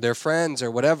kids or their friends or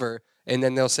whatever. And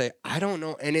then they'll say, I don't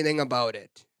know anything about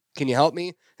it. Can you help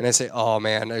me? And I say, oh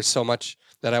man, there's so much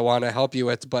that I want to help you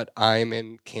with, but I'm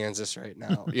in Kansas right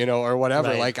now, or whatever.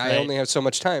 I only have so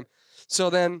much time. So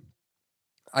then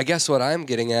I guess what I'm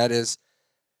getting at is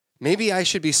maybe I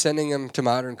should be sending him to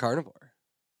Modern Carnivore.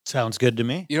 Sounds good to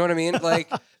me. You know what I mean?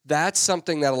 Like, that's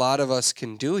something that a lot of us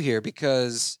can do here,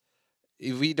 because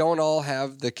we don't all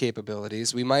have the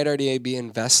capabilities. We might already be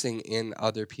investing in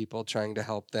other people, trying to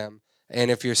help them. And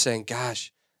if you're saying,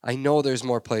 gosh, I know there's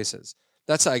more places.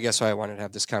 That's, I guess, why I wanted to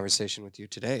have this conversation with you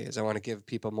today, is I want to give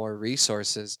people more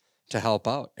resources to help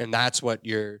out. And that's what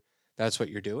you're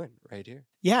doing right here.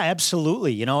 Yeah,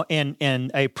 absolutely.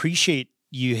 And I appreciate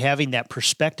you having that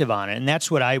perspective on it. And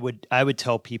that's what I would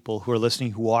tell people who are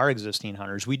listening, who are existing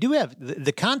hunters. We do have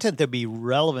the content that would be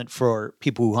relevant for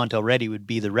people who hunt already would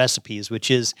be the recipes,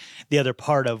 which is the other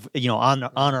part of, on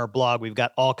our blog, we've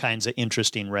got all kinds of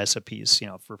interesting recipes,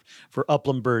 for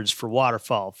upland birds, for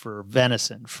waterfowl, for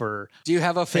venison, for Do you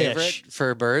have a fish. favorite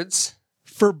for birds?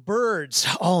 For birds,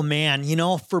 oh man,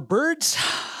 for birds,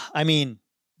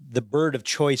 the bird of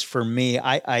choice for me,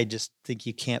 I just think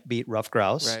you can't beat ruffed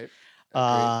grouse. Right.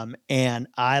 And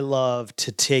I love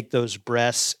to take those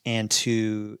breasts and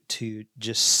to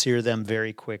just sear them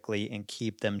very quickly and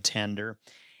keep them tender.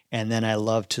 And then I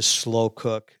love to slow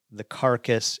cook the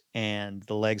carcass and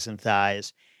the legs and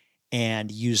thighs and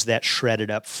use that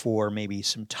shredded up for maybe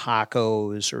some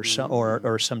tacos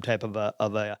or some type of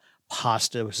a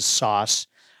pasta sauce.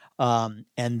 And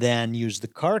then use the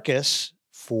carcass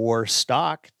for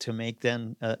stock to make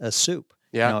then a soup.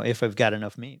 Yeah. If I've got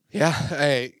enough meat.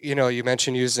 Yeah. You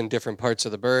mentioned using different parts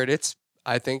of the bird.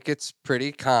 I think it's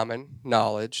pretty common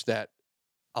knowledge that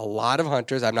a lot of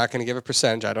hunters, I'm not going to give a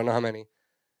percentage, I don't know how many,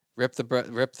 rip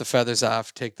the feathers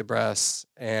off, take the breasts,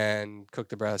 and cook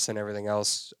the breasts, and everything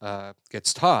else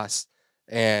gets tossed.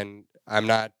 And I'm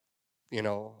not,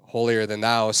 holier than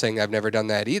thou saying I've never done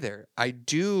that either. I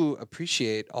do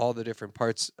appreciate all the different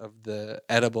parts of the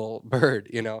edible bird,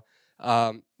 and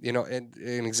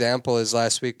an example is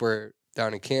last week we're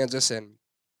down in Kansas, and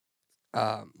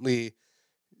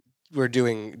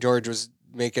George was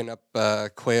making up a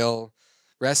quail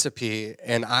recipe,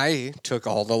 and I took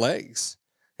all the legs.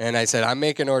 And I said, I'm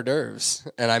making hors d'oeuvres.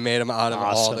 And I made them out of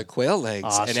all the quail legs.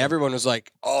 Awesome. And everyone was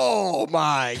like, oh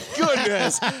my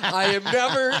goodness, I am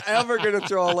never, ever going to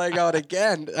throw a leg out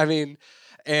again.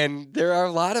 And there are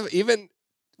a lot of, even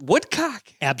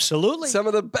woodcock. Absolutely. Some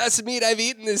of the best meat I've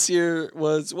eaten this year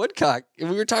was woodcock. And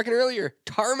we were talking earlier,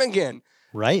 ptarmigan.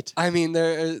 Right.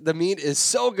 The meat is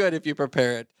so good if you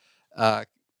prepare it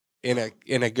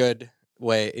in a good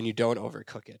way and you don't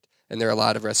overcook it. And there are a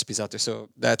lot of recipes out there. So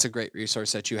that's a great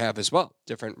resource that you have as well.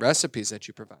 Different recipes that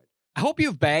you provide. I hope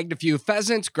you've bagged a few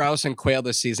pheasants, grouse, and quail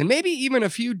this season. Maybe even a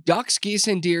few ducks, geese,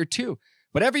 and deer too.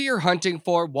 Whatever you're hunting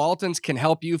for, Waltons can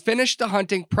help you finish the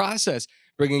hunting process,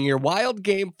 bringing your wild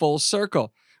game full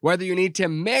circle. Whether you need to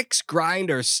mix,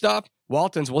 grind, or stuff,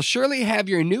 Waltons will surely have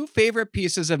your new favorite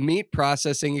pieces of meat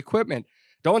processing equipment.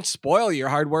 Don't spoil your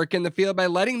hard work in the field by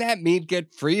letting that meat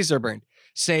get freezer burned.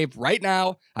 Save right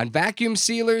now on vacuum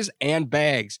sealers and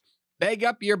bags. Bag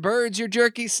up your birds, your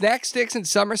jerky, snack sticks, and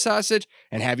summer sausage,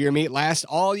 and have your meat last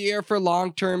all year for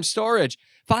long-term storage.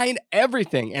 Find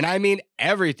everything, and I mean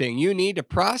everything, you need to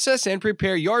process and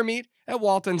prepare your meat at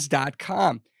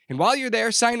waltons.com. And while you're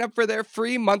there, sign up for their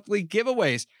free monthly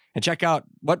giveaways and check out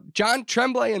what John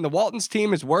Tremblay and the Waltons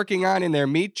team is working on in their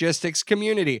Meatgistics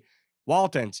community.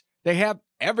 Waltons, they have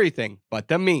everything but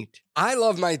the meat. I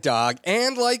love my dog,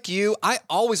 and like you, I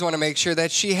always want to make sure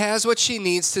that she has what she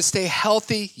needs to stay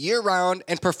healthy year-round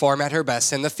and perform at her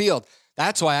best in the field.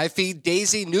 That's why I feed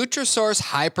Daisy Nutrisource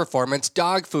high-performance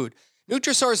dog food.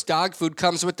 Nutrisource dog food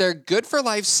comes with their Good for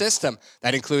Life system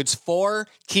that includes 4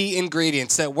 key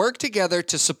ingredients that work together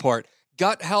to support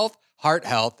gut health, heart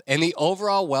health, and the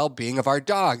overall well-being of our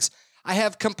dogs. I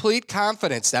have complete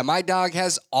confidence that my dog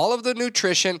has all of the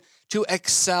nutrition to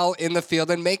excel in the field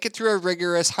and make it through a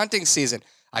rigorous hunting season.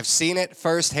 I've seen it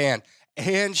firsthand,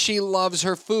 and she loves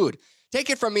her food. Take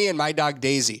it from me and my dog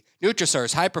Daisy.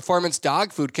 Nutrisource high-performance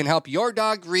dog food can help your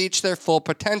dog reach their full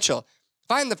potential.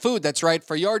 Find the food that's right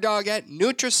for your dog at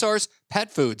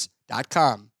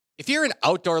NutrisourcePetFoods.com. If you're an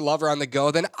outdoor lover on the go,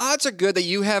 then odds are good that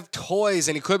you have toys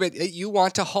and equipment that you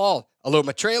want to haul.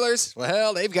 Aluma Trailers,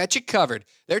 well, they've got you covered.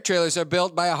 Their trailers are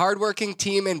built by a hardworking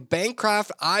team in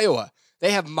Bancroft, Iowa.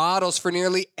 They have models for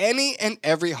nearly any and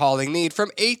every hauling need,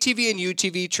 from ATV and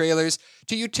UTV trailers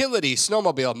to utility,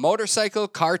 snowmobile, motorcycle,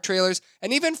 car trailers,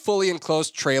 and even fully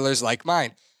enclosed trailers like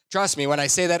mine. Trust me when I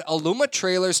say that Aluma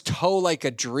Trailers tow like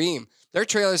a dream. Their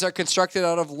trailers are constructed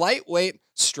out of lightweight,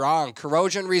 strong,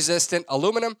 corrosion-resistant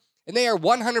aluminum, and they are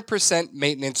 100%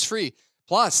 maintenance-free.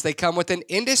 Plus, they come with an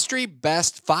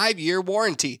industry-best 5-year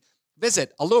warranty.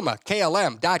 Visit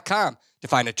alumaklm.com to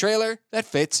find a trailer that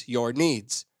fits your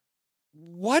needs.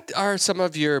 What are some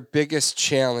of your biggest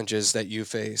challenges that you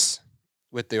face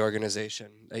with the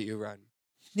organization that you run?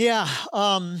 Yeah.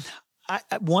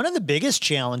 One of the biggest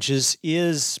challenges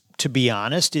is, to be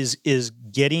honest, is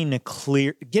getting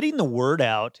the word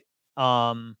out,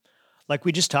 like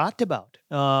we just talked about,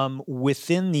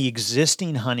 within the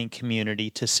existing hunting community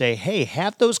to say, hey,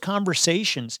 have those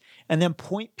conversations and then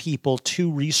point people to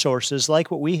resources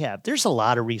like what we have. There's a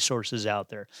lot of resources out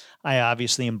there. I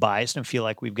obviously am biased and feel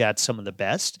like we've got some of the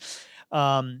best.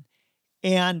 And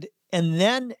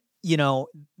then,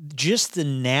 just the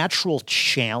natural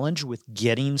challenge with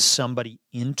getting somebody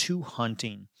into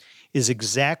hunting is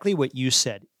exactly what you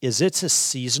said, is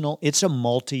it's a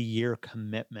multi-year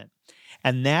commitment.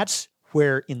 And that's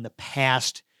where in the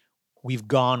past we've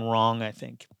gone wrong, I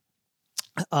think.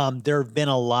 There have been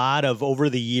a lot of, over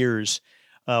the years,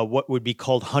 what would be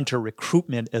called hunter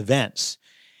recruitment events,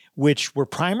 which were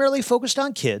primarily focused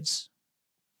on kids.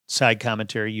 Side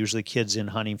commentary, usually kids in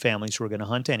hunting families who were going to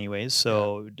hunt anyways,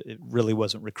 so it really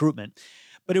wasn't recruitment.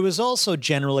 But it was also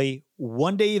generally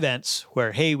one-day events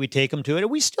where, hey, we take them to it.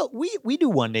 And we do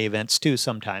one-day events too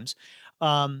sometimes.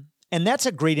 And that's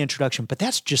a great introduction, but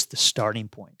that's just the starting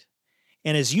point.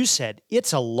 And as you said,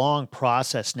 it's a long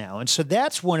process now. And so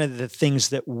that's one of the things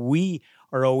that we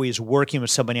are always working with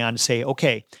somebody on to say,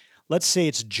 okay, let's say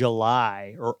it's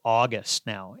July or August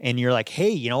now. And you're like,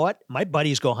 hey, you know what? My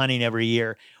buddies go hunting every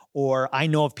year. Or I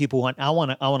know of people who want, I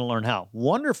want to learn how.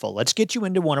 Wonderful. Let's get you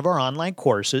into one of our online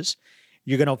courses.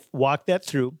 You're going to walk that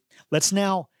through. Let's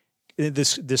now,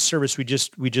 this service we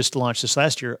just launched this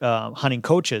last year, Hunting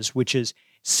Coaches, which is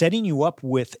setting you up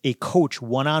with a coach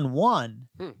one-on-one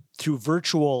through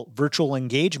virtual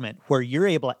engagement, where you're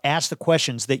able to ask the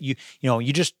questions that you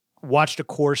just watched a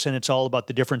course and it's all about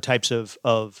the different types of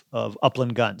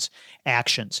upland guns,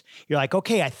 actions. You're like,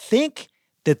 okay, I think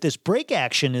that this break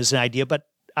action is an idea, but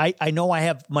I know I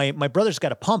have my brother's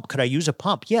got a pump. Could I use a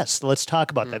pump? Yes, let's talk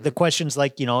about that. The questions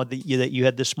like that you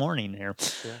had this morning here.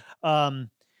 Yeah.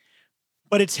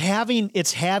 But it's having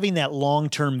that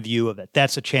long-term view of it.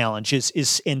 That's a challenge,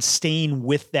 is in staying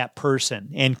with that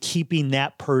person and keeping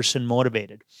that person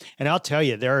motivated. And I'll tell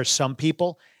you, there are some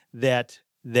people that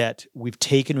we've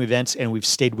taken events and we've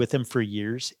stayed with them for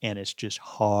years, and it's just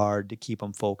hard to keep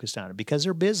them focused on it because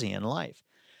they're busy in life.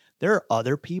 There are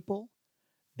other people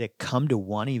that come to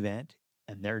one event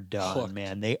and they're done, hooked.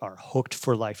 Man. They are hooked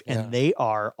for life. And they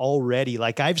are already,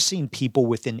 like, I've seen people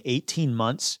within 18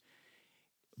 months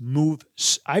move.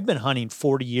 I've been hunting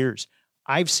 40 years.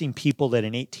 I've seen people that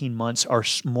in 18 months are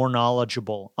more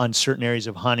knowledgeable on certain areas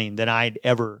of hunting than I'd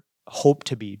ever hoped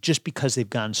to be, just because they've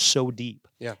gone so deep.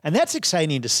 Yeah. And that's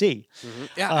exciting to see. Mm-hmm.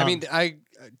 Yeah. I mean,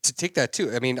 to take that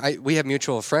too. I mean, we have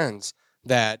mutual friends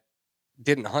that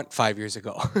didn't hunt 5 years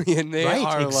ago. And they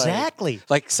are exactly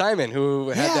like Simon, who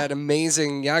had that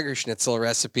amazing Jagerschnitzel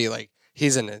recipe. Like,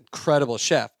 he's an incredible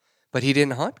chef, but he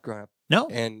didn't hunt growing up. No.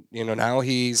 And, now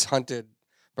he's hunted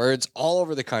birds all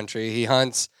over the country. He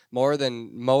hunts more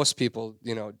than most people,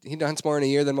 he hunts more in a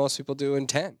year than most people do in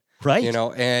 10. Right.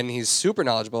 And he's super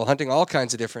knowledgeable, hunting all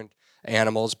kinds of different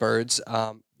animals, birds.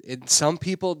 Some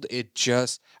people,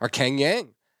 or Kang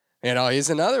Yang, he's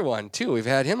another one too. We've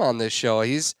had him on this show.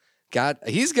 He's going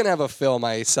to have a film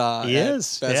I saw He at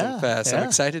is. Pheasant Fest. I'm Yeah.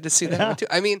 excited to see that one too.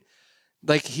 I mean,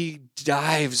 like he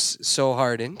dives so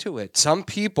hard into it. Some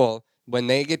people, when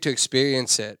they get to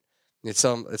experience it, it's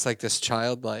like this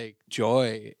childlike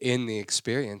joy in the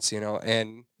experience,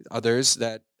 and others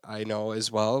that I know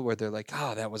as well, where they're like,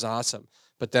 oh, that was awesome.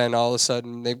 But then all of a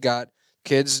sudden they've got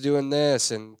kids doing this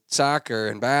and soccer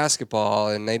and basketball,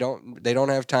 and they don't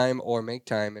have time or make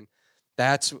time. And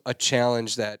that's a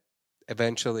challenge that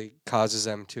eventually causes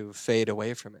them to fade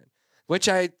away from it, which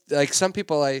some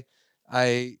people,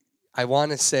 I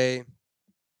want to say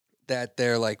that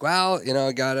they're like, well,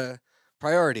 I gotta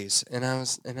priorities. And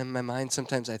in my mind,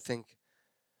 sometimes I think,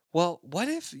 well, what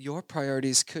if your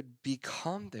priorities could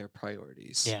become their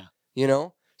priorities? Yeah.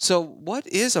 So what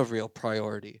is a real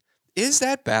priority? Is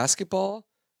that basketball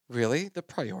really the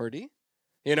priority?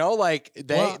 We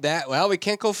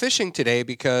can't go fishing today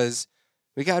because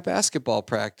we got basketball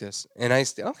practice. And I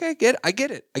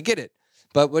get it.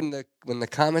 But when the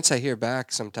comments I hear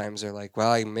back sometimes are like,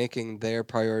 well, I'm making their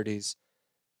priorities.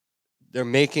 They're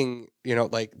making,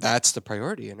 that's the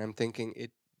priority. And I'm thinking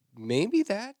maybe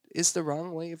that is the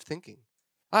wrong way of thinking.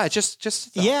 Just a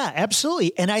thought. Yeah,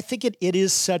 absolutely. And I think it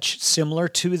is such similar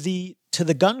to the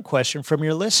gun question from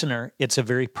your listener. It's a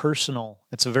very personal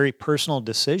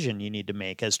decision you need to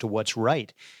make as to what's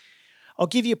right. I'll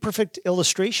give you a perfect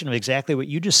illustration of exactly what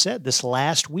you just said. This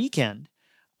last weekend,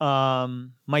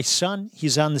 my son,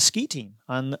 he's on the ski team,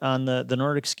 on the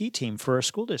Nordic ski team for our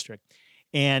school district.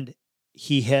 And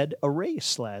he had a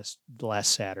race last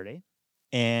Saturday,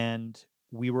 and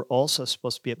we were also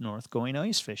supposed to be up north going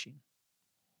ice fishing.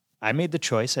 I made the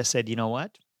choice. I said, you know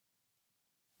what?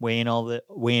 Weighing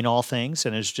all things,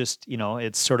 and it's just,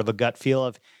 it's sort of a gut feel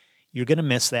of you're going to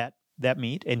miss that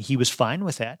meet, and he was fine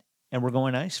with that, and we're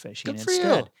going ice fishing Good for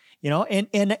instead. you.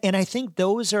 And I think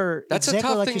those are that's exactly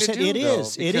a tough like thing you said. to do.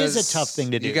 It is a tough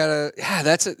thing to do. You gotta,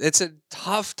 it's a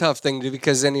tough thing to do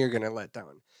because then you're gonna let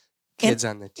down kids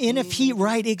on the team. And if he,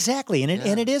 right, exactly. And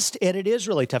it is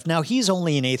really tough. Now he's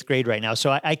only in 8th grade right now.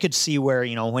 So I could see where,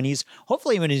 when he's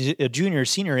a junior or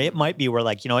senior, it might be where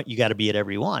like, you got to be at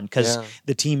every one because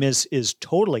the team is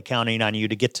totally counting on you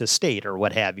to get to state or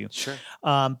what have you. Sure.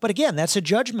 But again, that's a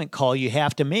judgment call you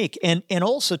have to make. And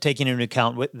also taking into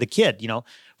account with the kid,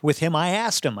 with him, I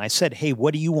asked him, I said, hey,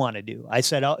 what do you want to do? I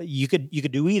said, you could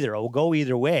do either. I'll go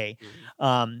either way.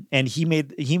 Mm-hmm. And he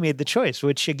made the choice,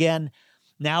 which again,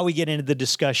 now we get into the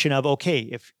discussion of, okay,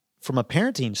 if from a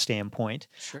parenting standpoint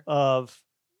of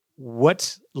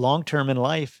what long-term in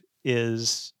life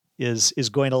is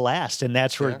going to last. And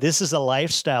that's where this is a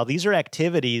lifestyle. These are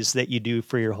activities that you do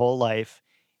for your whole life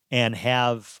and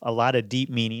have a lot of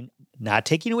deep meaning, not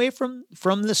taking away from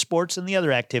the sports and the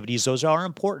other activities. Those are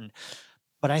important.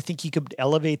 But I think you could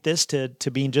elevate this to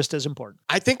being just as important.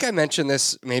 I think I mentioned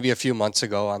this maybe a few months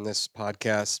ago on this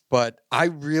podcast, but I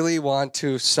really want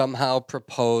to somehow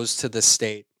propose to the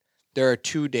state there are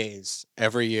 2 days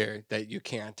every year that you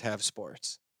can't have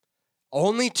sports.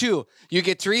 Only 2. You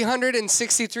get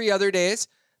 363 other days,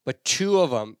 but 2 of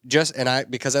them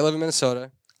because I live in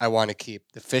Minnesota, I want to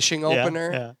keep the fishing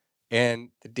opener and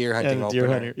the deer hunting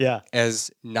opener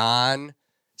as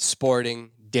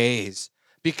non-sporting days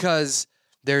because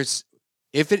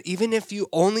even if you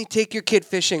only take your kid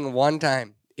fishing one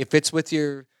time, if it's with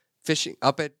your fishing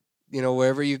up at,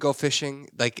 wherever you go fishing,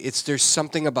 like there's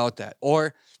something about that.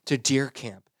 Or to deer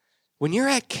camp. When you're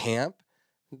at camp,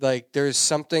 like there's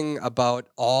something about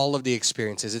all of the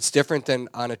experiences. It's different than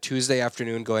on a Tuesday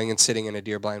afternoon going and sitting in a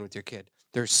deer blind with your kid.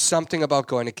 There's something about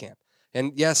going to camp.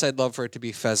 And yes, I'd love for it to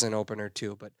be pheasant opener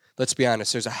too, but let's be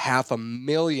honest, there's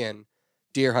 500,000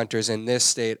 deer hunters in this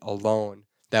state alone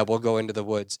that will go into the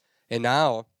woods. And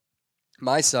now,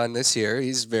 my son this year,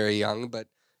 he's very young, but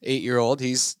 8-year-old,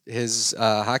 his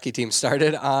hockey team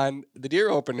started on the deer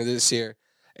opener this year.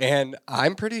 And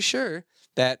I'm pretty sure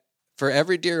that for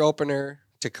every deer opener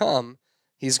to come,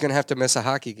 he's going to have to miss a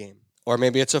hockey game. Or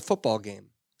maybe it's a football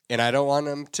game. And I don't want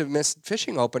him to miss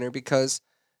fishing opener because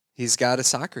he's got a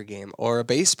soccer game or a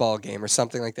baseball game or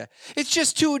something like that. It's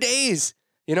just 2 days.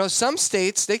 Some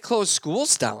states, they close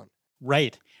schools down.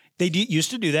 Right. They used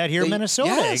to do that here in Minnesota.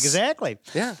 Yes. Exactly.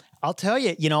 Yeah. I'll tell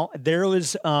you, there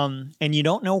was, and you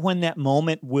don't know when that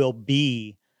moment will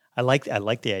be. I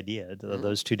like the idea of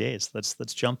those 2 days. Let's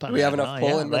jump on. Do we have enough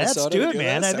pull in Minnesota? Let's do it, to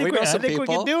man. this? I think we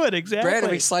can do it. Exactly. Brandon,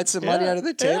 we slide some money under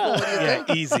the table. Yeah. What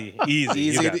do you think? Easy.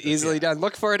 You got this, Easily done.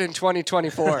 Look for it in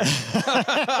 2024.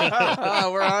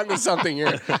 We're on to something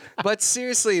here. But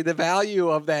seriously, the value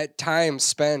of that time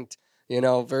spent,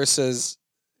 versus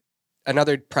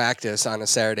another practice on a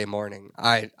Saturday morning.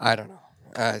 I don't know.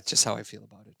 It's just how I feel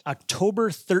about it.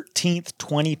 October 13th,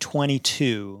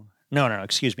 2022. No,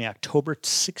 excuse me. October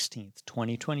 16th,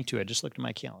 2022. I just looked at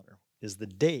my calendar. Is the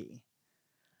day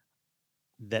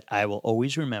that I will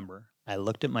always remember. I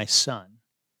looked at my son.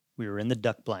 We were in the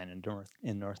duck blind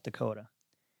in North Dakota,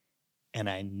 and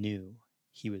I knew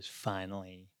he was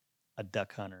finally a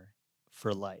duck hunter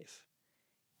for life.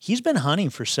 He's been hunting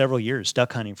for several years,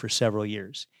 duck hunting for several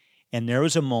years. And there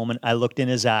was a moment I looked in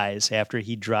his eyes after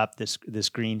he dropped this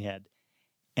greenhead,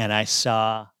 and I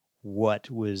saw what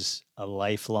was a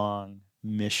lifelong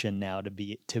mission now to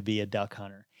be a duck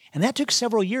hunter. And that took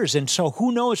several years. And so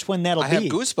who knows when that'll be. I have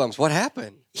goosebumps. What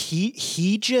happened?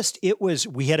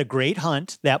 We had a great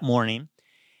hunt that morning,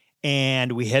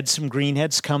 and we had some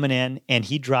greenheads coming in, and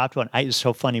he dropped one. It was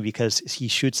so funny because he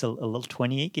shoots a little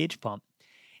 28 gauge pump.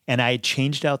 And I had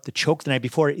changed out the choke the night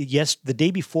before. Yes, the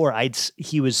day before,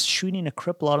 he was shooting a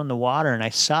cripple out on the water, and I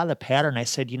saw the pattern. I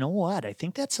said, you know what? I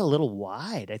think that's a little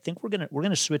wide. I think we're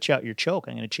gonna switch out your choke.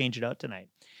 I'm gonna change it out tonight.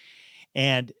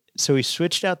 And so he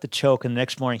switched out the choke, and the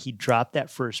next morning he dropped that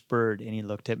first bird, and he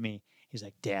looked at me. He's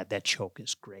like, Dad, that choke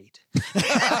is great.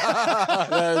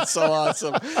 That's so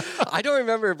awesome. I don't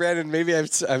remember, Brandon, maybe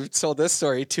I've told this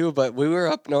story too, but we were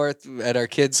up north at our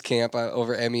kids' camp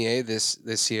over MEA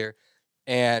this year.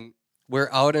 And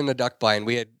we're out in the duck blind.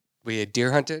 We had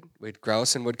deer hunted, we had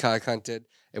grouse and woodcock hunted,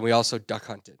 and we also duck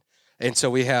hunted. And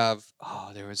so we have,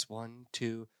 there was 1,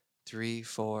 2, 3,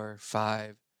 4,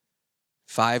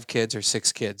 5 kids or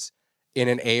 6 kids in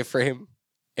an A-frame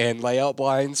and layout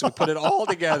blinds. We put it all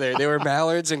together. There were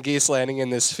mallards and geese landing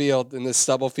in this field, in this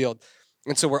stubble field.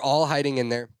 And so we're all hiding in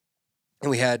there.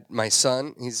 And we had my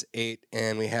son, he's 8,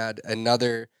 and we had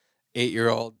another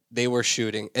 8-year-old. They were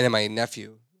shooting, and then my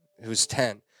nephew, who's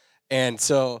 10. And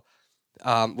so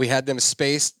we had them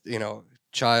spaced,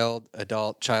 child,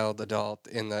 adult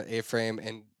in the A-frame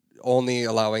and only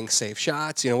allowing safe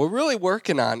shots. We're really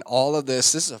working on all of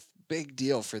this. This is a big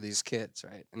deal for these kids,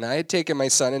 right? And I had taken my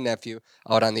son and nephew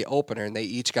out on the opener, and they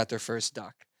each got their first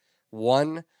duck.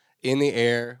 One in the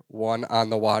air, one on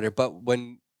the water. But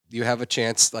when you have a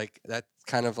chance, like that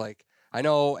kind of like, I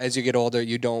know as you get older,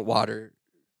 you don't water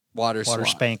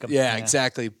spank them. Yeah,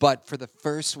 exactly. But for the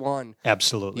first one,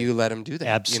 absolutely, you let him do that.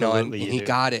 Absolutely, and he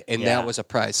got it, and that was a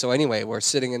prize. So anyway, we're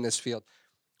sitting in this field.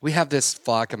 We have this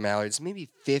flock of mallards, maybe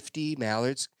 50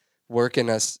 mallards working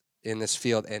us in this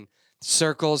field, and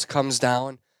circles comes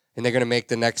down, and they're going to make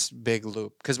the next big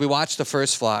loop. Because we watched the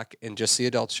first flock and just the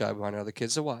adults shot. We want other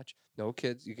kids to watch. No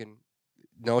kids.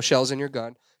 No shells in your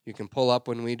gun. You can pull up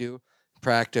when we do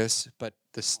practice, but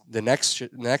the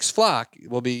next flock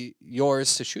will be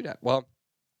yours to shoot at. Well,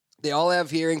 they all have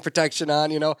hearing protection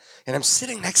on, and I'm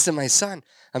sitting next to my son.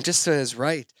 I'm just to his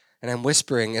right, and I'm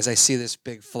whispering as I see this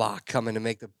big flock coming to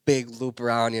make the big loop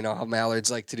around, how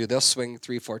mallards like to do. They'll swing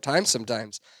 3-4 times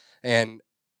sometimes. And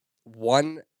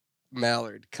one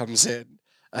mallard comes in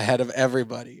ahead of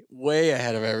everybody, way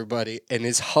ahead of everybody, and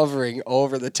is hovering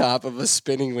over the top of a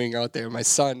spinning wing out there. My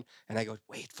son, and I go,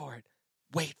 wait for it.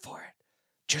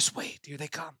 Just wait, here they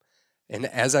come. And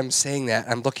as I'm saying that,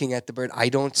 I'm looking at the bird. I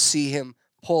don't see him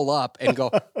pull up and go,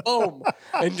 boom,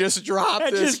 and just drop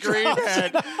this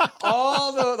greenhead.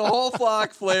 All the whole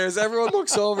flock flares. Everyone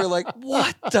looks over like,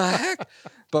 what the heck?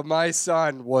 But my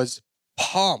son was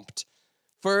pumped.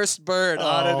 First bird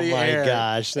out of the air. Oh my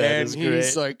gosh, that is great. And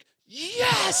he's like,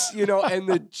 yes, and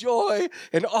the joy,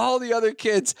 and all the other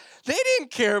kids, they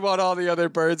didn't care about all the other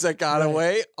birds that got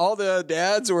away. All the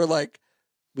dads were like,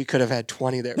 we could have had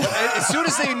 20 there. But as soon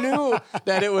as they knew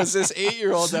that it was this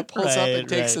 8-year-old that pulls up and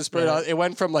takes this bird out, it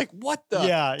went from like, what the?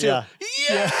 Yeah,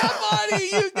 buddy,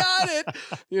 you got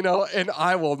it. And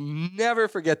I will never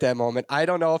forget that moment. I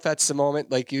don't know if that's the moment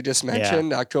like you just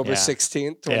mentioned, October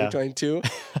 16th, 2022.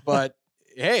 But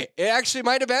hey, it actually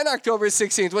might have been October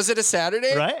 16th. Was it a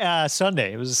Saturday? Right,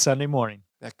 Sunday. It was a Sunday morning.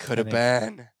 That could have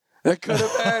been. I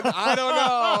don't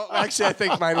know. Actually, I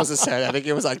think mine was a Saturday. I think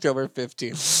it was October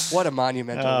 15th. What a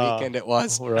monumental weekend it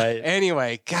was. Right.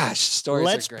 Anyway, gosh, stories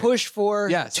Let's are great. push for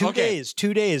 2 days.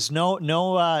 2 days.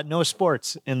 No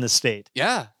sports in the state.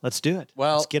 Yeah. Let's do it.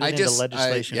 Well, let's get it into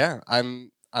legislation.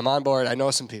 I'm on board. I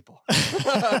know some people.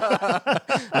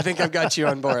 I think I've got you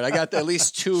on board. I got at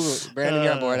least 2. Brandon,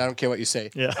 you're on board. I don't care what you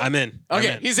say. Yeah. I'm in.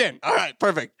 Okay, he's in. All right,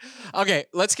 perfect. Okay,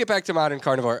 let's get back to modern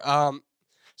carnivore.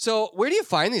 So where do you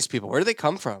find these people? Where do they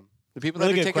come from? The people that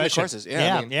Really are good taking question. the courses.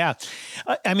 Yeah.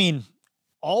 I mean,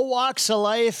 all walks of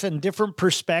life and different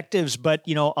perspectives, but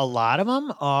a lot of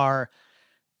them are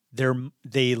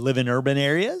they live in urban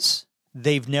areas.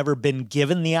 They've never been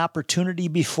given the opportunity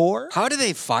before. How do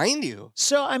they find you?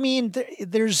 So, I mean,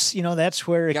 there's, that's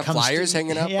where it got comes flyers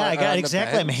hanging up Yeah, I got on the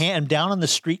exactly. bench? I'm down on the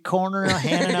street corner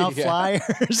handing out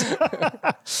flyers.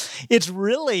 It's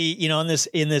really, in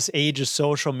this age of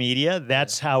social media,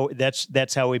 that's how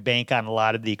we bank on a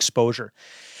lot of the exposure.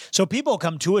 So people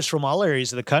come to us from all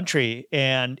areas of the country,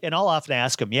 and I'll often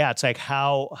ask them, it's like,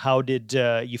 how did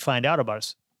you find out about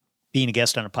us? Being a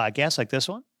guest on a podcast like this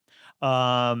one,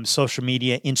 social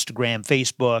media, Instagram,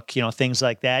 Facebook, things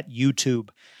like that, YouTube,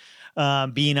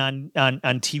 being on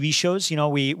TV shows.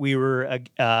 We were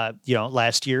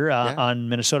last year on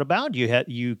Minnesota Bound.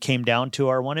 You came down to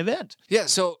our one event. Yeah.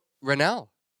 So Rennell.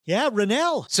 Yeah,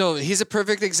 Rennell. So he's a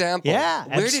perfect example. Yeah,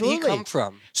 Where absolutely. did he come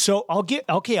from? So I'll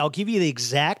give you the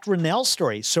exact Rennell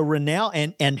story. So Rennell,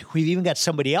 and we've even got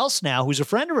somebody else now who's a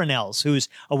friend of Rennell's, who's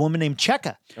a woman named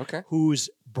Cheka, who's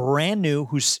brand new,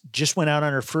 who's just went out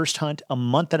on her first hunt a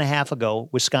month and a half ago,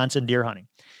 Wisconsin deer hunting.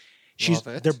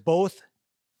 They're both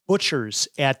butchers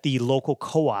at the local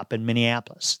co-op in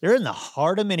Minneapolis. They're in the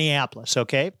heart of Minneapolis,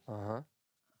 okay?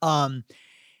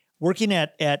 Working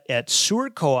at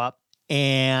Seward Co-op,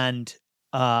 and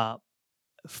a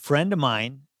friend of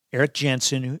mine, Eric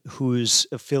Jensen, who's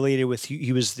affiliated with,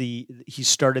 he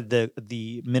started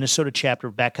the Minnesota chapter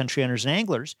of Backcountry Hunters and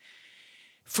Anglers,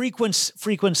 frequents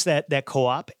that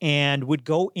co-op, and would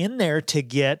go in there to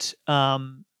get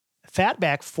fat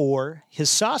back for his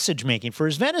sausage making, for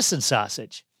his venison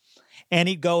sausage. And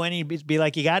he'd go in, he'd be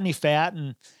like, "You got any fat?"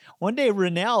 And one day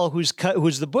Rennell, who's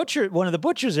the butcher, one of the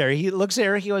butchers there, he looks at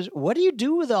Eric, he goes, "What do you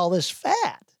do with all this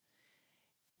fat?"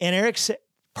 And Eric said,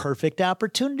 "Perfect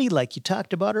opportunity, like you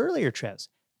talked about earlier, Travis.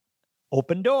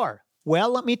 Open door. Well,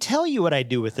 let me tell you what I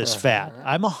do with this fat.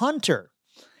 I'm a hunter,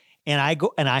 and I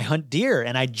go and I hunt deer,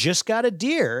 and I just got a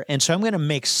deer, and so I'm going to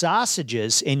make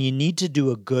sausages, and you need to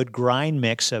do a good grind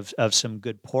mix of some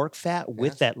good pork fat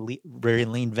with that very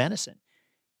lean venison."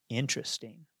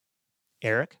 Interesting.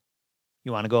 Eric,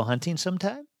 you want to go hunting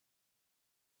sometime?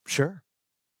 Sure.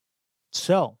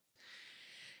 So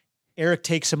Eric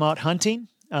takes him out hunting.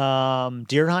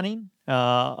 Deer hunting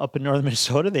up in northern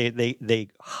Minnesota. They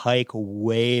hike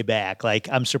way back. Like,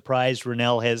 I'm surprised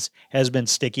Rennell has been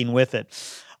sticking with it,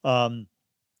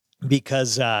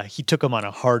 because he took them on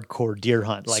a hardcore deer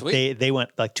hunt. Like, they went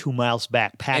like 2 miles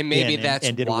back, packed and maybe in, that's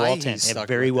and did a why wall he tent. stuck It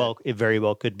very with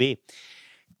well could be.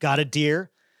 Got a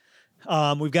deer.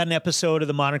 We've got an episode of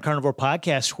the Modern Carnivore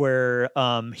podcast where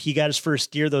he got his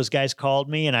first deer. Those guys called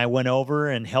me, and I went over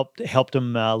and helped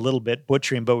him a little bit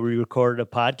butchering, but we recorded a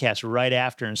podcast right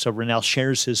after. And so Rennell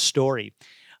shares his story.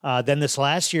 Then this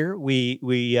last year, we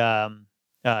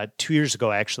 2 years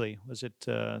ago, actually, was it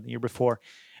the year before,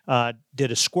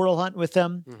 did a squirrel hunt with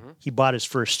him. Mm-hmm. He bought his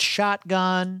first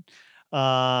shotgun.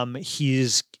 Was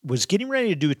getting ready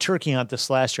to do a turkey hunt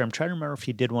this last year. I'm trying to remember if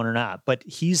he did one or not, but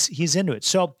he's into it.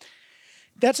 So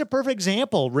that's a perfect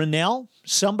example. Rennell,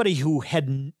 somebody who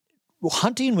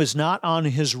hunting was not on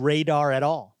his radar at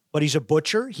all, but he's a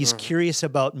butcher. He's curious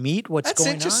about meat. What's going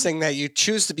on? That's interesting that you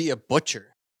choose to be a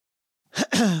butcher.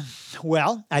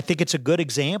 Well, I think it's a good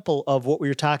example of what we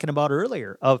were talking about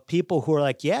earlier, of people who are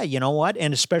like, yeah, you know what?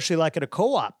 And especially like at a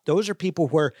co-op, those are people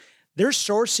where they're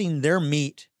sourcing their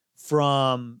meat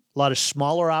from a lot of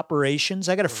smaller operations.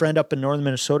 I got a friend up in northern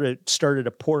Minnesota started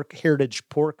a heritage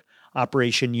pork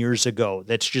operation years ago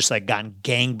that's just like gone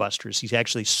gangbusters. He's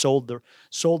actually sold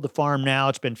the farm now.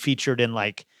 It's been featured in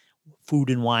like Food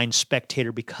and Wine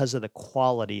Spectator because of the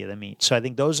quality of the meat. So I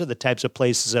think those are the types of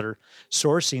places that are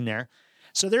sourcing there.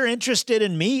 So they're interested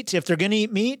in meat. If they're going to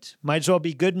eat meat, might as well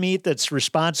be good meat that's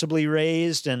responsibly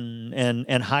raised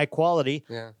and high quality.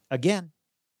 Yeah. Again,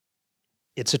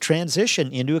 it's a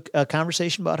transition into a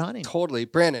conversation about hunting. Totally.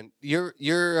 Brandon, your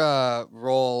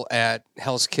role at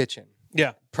Hell's Kitchen.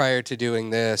 Yeah. Prior to doing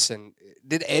this, and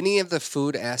did any of the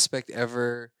food aspect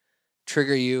ever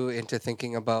trigger you into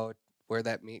thinking about where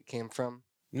that meat came from?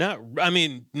 Not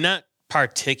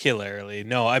particularly.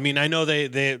 No, I mean, I know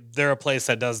they're a place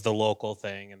that does the local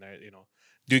thing, and they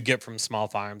do get from small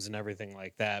farms and everything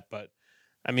like that. But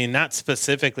I mean, not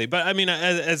specifically. But I mean,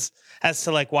 as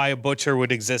to like why a butcher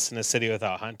would exist in a city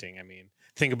without hunting. I mean,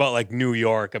 think about like New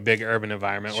York, a big urban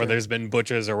environment where there's been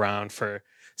butchers around for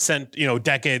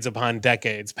decades upon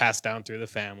decades, passed down through the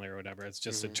family or whatever. It's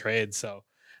just a trade. So,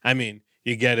 I mean,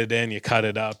 you get it in, you cut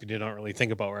it up, and you don't really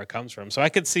think about where it comes from. So I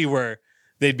could see where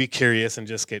they'd be curious and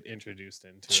just get introduced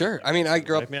into it. Sure. Like, I mean, I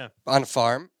grew up on a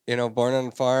farm, born on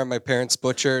a farm. My parents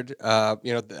butchered.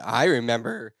 I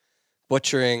remember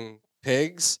butchering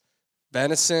pigs,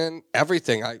 venison,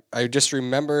 everything. I just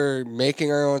remember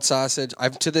making our own sausage.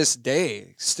 I've to this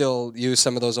day still use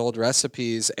some of those old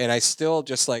recipes, and I still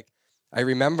just I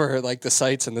remember like the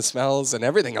sights and the smells and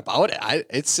everything about it.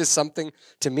 It's just something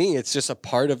to me. It's just a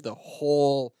part of the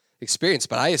whole experience.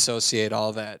 But I associate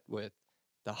all that with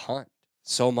the hunt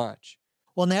so much.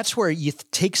 Well, and that's where you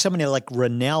take somebody like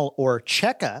Rennell or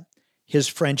Cheka, his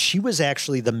friend. She was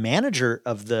actually the manager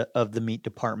of the meat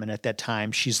department at that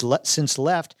time. She's since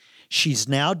left. She's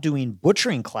now doing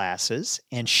butchering classes,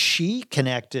 and she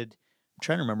connected. I'm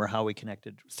trying to remember how we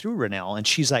connected through Rennell, and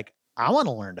she's like, I want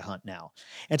to learn to hunt now.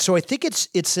 And so I think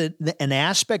it's an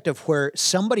aspect of where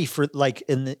somebody, for like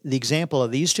in the example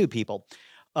of these two people,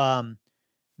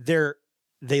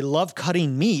 they love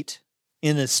cutting meat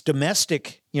in this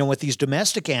domestic, with these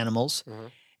domestic animals. Mm-hmm.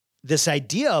 This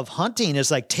idea of hunting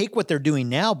is like take what they're doing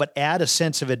now, but add a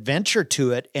sense of adventure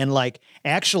to it, and like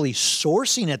actually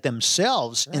sourcing it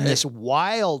themselves in this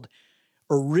wild,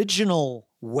 original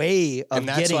way of getting meat. And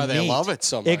that's why they love it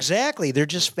so much. Exactly. They're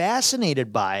just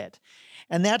fascinated by it.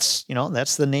 And that's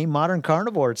the name Modern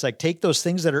Carnivore. It's like take those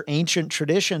things that are ancient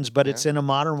traditions, but it's in a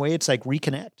modern way. It's like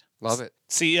reconnect. Love it.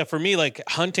 See, yeah, for me, like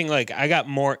hunting, like I got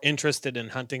more interested in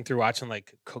hunting through watching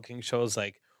like cooking shows,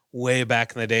 like way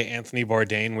back in the day, Anthony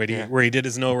Bourdain, where he did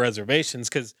his no reservations,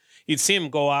 because you'd see him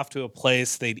go off to a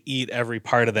place, they'd eat every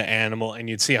part of the animal, and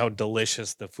you'd see how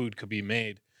delicious the food could be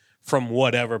made from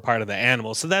whatever part of the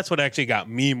animal. So that's what actually got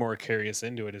me more curious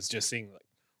into it, is just seeing like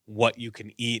what you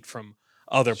can eat from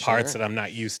other parts that I'm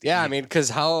not used to. Yeah, eating. I mean, because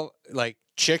how like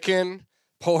chicken,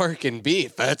 pork, and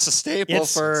beef, that's a staple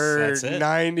for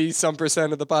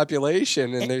 90-some% of the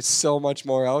population, and there's so much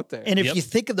more out there. And if you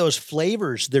think of those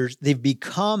flavors, they've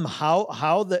become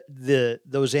how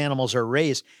those animals are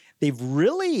raised. They've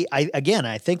really,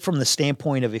 I think from the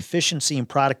standpoint of efficiency and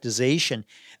productization,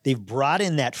 they've brought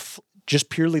in that just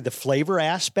purely the flavor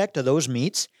aspect of those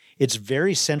meats. It's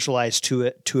very centralized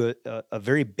to a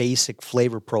very basic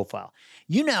flavor profile.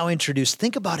 You now introduce,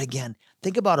 think about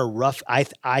a rough,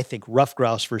 I think rough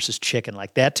grouse versus chicken.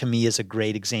 Like that to me is a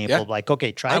great example of like,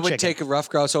 okay, try chicken. I would take a rough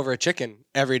grouse over a chicken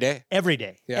every day. Every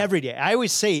day. Yeah. Every day. I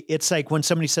always say, it's like when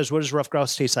somebody says, what does rough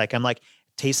grouse taste like? I'm like,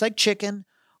 tastes like chicken,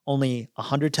 only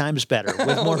 100 times better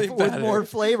with more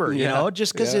flavor,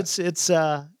 just because it's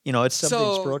something that's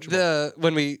approachable.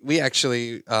 When we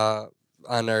actually, on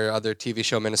our other TV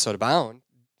show, Minnesota Bound,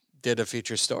 did a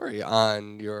feature story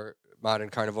on your Modern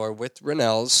Carnivore with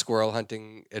Rennell's squirrel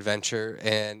hunting adventure,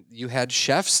 and you had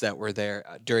chefs that were there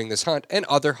during this hunt and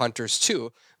other hunters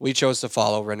too. We chose to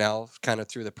follow Rennell kind of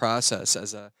through the process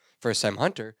as a first-time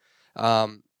hunter.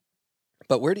 But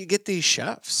where do you get these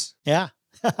chefs? Yeah.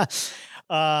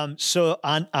 So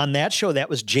on that show, that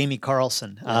was Jamie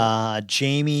Carlson.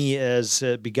 Jamie has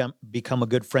become a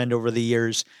good friend over the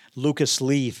years. Lucas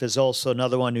Leaf is also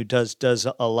another one who does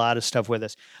a lot of stuff with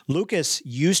us. Lucas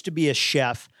used to be a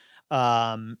chef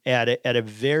at a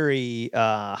very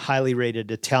highly rated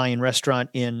Italian restaurant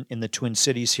in the Twin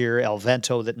Cities here, El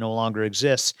Vento, that no longer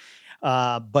exists.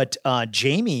 But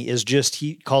Jamie is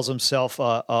he calls himself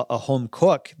a home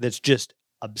cook that's just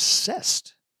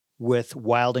obsessed with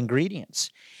wild ingredients.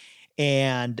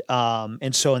 And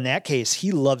so in that case,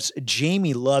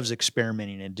 Jamie loves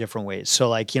experimenting in different ways. So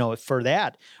like, for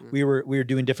that, we were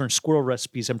doing different squirrel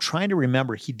recipes. I'm trying to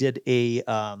remember, he did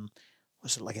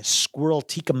was it like a squirrel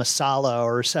tikka masala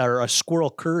or a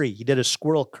squirrel curry? He did a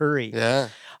squirrel curry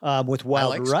with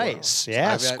wild rice.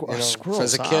 Yeah, squirrels.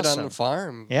 As a kid on the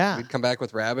farm, we'd come back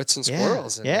with rabbits and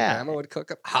squirrels. And Grandma would cook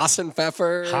up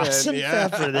Hassenpfeffer.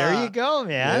 Hassenpfeffer, there you go,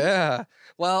 man. Yeah.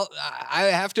 Well, I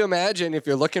have to imagine if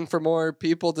you're looking for more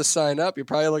people to sign up, you're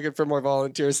probably looking for more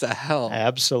volunteers to help.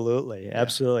 Absolutely.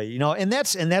 And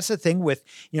that's the thing with,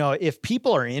 if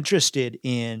people are interested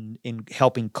in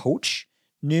helping coach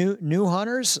new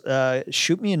hunters,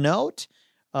 shoot me a note.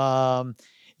 Snowplow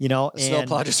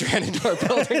just ran into our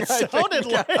building. It sounded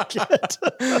like it.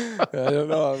 I don't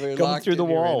know. We're coming through the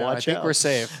wall. Right, watch out. I think we're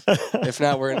safe. If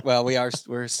not,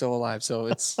 we're still alive. So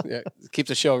it's keep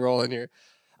the show rolling here.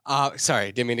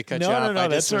 Sorry, didn't mean to cut you off. I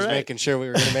just was making sure we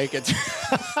were going to make it.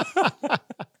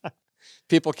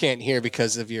 People can't hear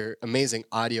because of your amazing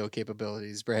audio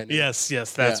capabilities, Brandon. Yes,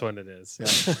 that's what it is. Yeah.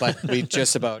 But we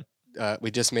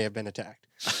just may have been attacked.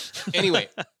 Anyway,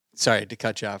 sorry to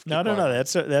cut you off. No,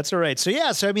 that's all right. So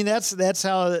I mean, that's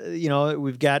how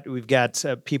we've got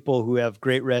people who have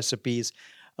great recipes.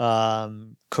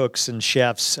 cooks and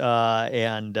chefs,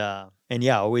 and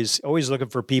yeah, always looking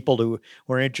for people who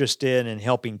are interested in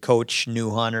helping coach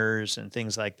new hunters and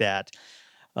things like that,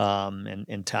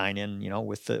 and tying in,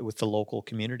 with the local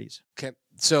communities. Okay.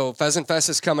 So Pheasant Fest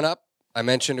is coming up. I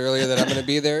mentioned earlier that I'm going to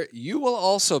be there. You will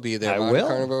also be there. I Modern will.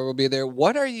 Carnivore will be there.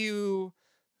 What are you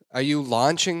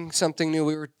launching something new?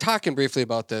 We were talking briefly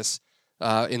about this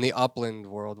in the upland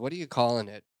world. What are you calling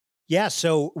it? Yeah,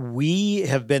 so we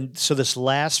have been, so this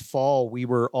last fall, we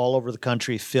were all over the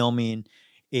country filming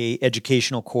a new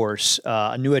educational course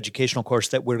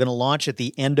that we're going to launch at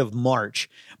the end of March,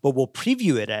 but we'll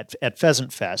preview it at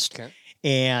Pheasant Fest. Okay.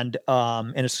 And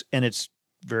it's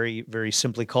very, very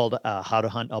simply called How to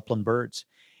Hunt Upland Birds.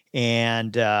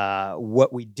 And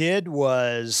what we did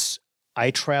was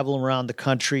I travel around the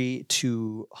country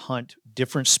to hunt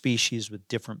different species with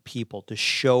different people to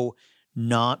show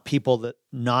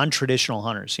non-traditional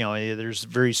hunters. There's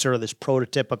very sort of this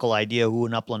prototypical idea who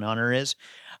an upland hunter is.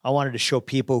 I wanted to show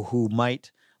people who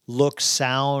might look,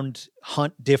 sound,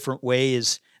 hunt different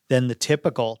ways than the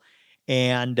typical.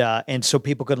 And so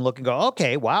people can look and go,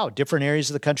 okay, wow, different areas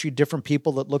of the country, different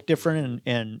people that look different,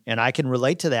 and I can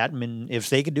relate to that. I mean, if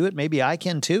they can do it, maybe I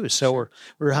can too. So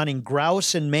we're hunting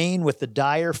grouse in Maine with the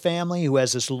Dyer family, who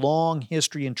has this long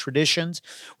history and traditions.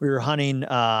 We were hunting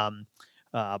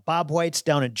Bob Whites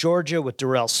down in Georgia with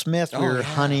Darrell Smith. We were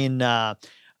hunting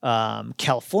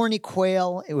California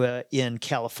quail in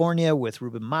California with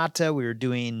Ruben Mata. We were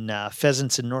doing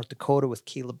pheasants in North Dakota with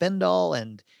Caleb Bendall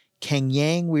and Kang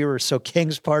Yang.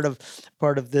 Kang's part of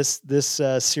this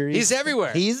series. He's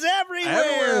everywhere. He's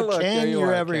everywhere. Look, Kang,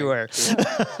 you're everywhere.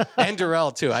 Yeah. And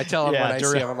Darrell too. I tell him when I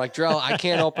see him, I'm like, Darrell, I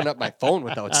can't open up my phone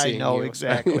without seeing you. I know,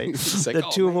 exactly. The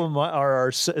two of them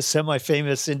are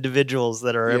semi-famous individuals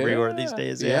that are everywhere these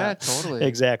days. Yeah, totally.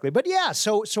 Exactly. But yeah,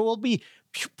 so we'll be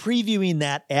previewing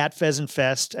that at Pheasant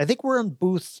Fest. I think we're in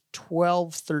booth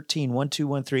 1213,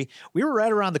 1213. We were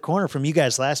right around the corner from you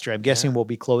guys last year. I'm guessing we'll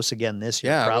be close again this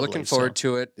year. Yeah, probably, we're looking forward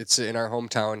to it. It's in our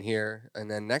hometown here.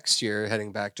 And then next year,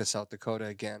 heading back to South Dakota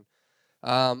again.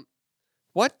 I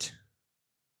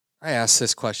ask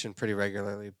this question pretty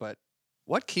regularly, but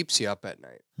what keeps you up at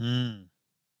night?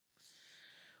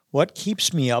 What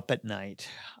keeps me up at night?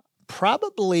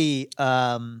 Probably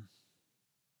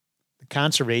the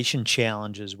conservation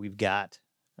challenges we've got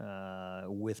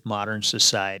with modern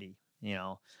society,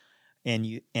 and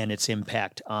its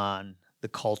impact on the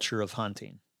culture of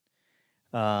hunting.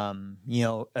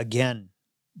 Again,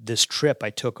 this trip I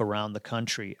took around the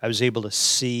country, I was able to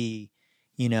see,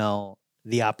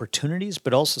 the opportunities,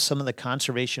 but also some of the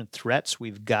conservation threats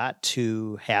we've got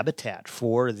to habitat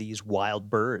for these wild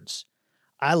birds.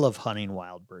 I love hunting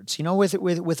wild birds.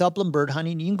 With upland bird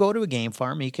hunting, you can go to a game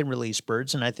farm, you can release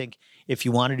birds, and I think if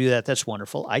you want to do that, that's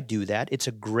wonderful. I do that.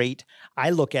 I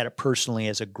look at it personally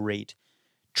as a great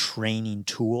training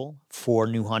tool for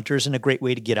new hunters and a great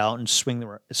way to get out and swing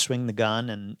the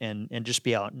gun and just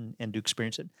be out and do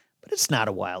experience it. But it's not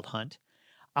a wild hunt.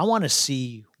 I want to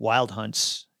see wild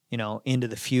hunts, into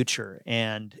the future.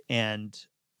 And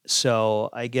so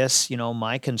I guess,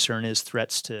 my concern is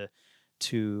threats to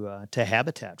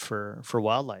habitat for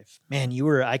wildlife. Man,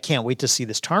 I can't wait to see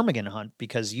this ptarmigan hunt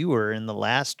because you were in the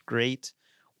last great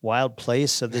wild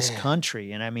place of this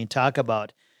country. And I mean, talk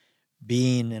about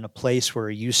being in a place where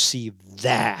you see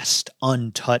vast,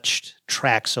 untouched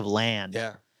tracts of land.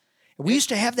 Yeah. We used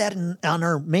to have that on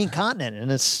our main continent,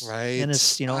 and it's right. And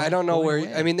it's I don't know where.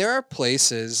 away. I mean, there are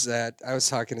places that I was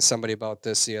talking to somebody about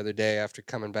this the other day after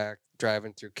coming back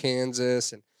driving through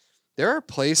Kansas, and there are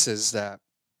places that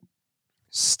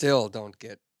still don't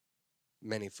get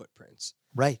many footprints.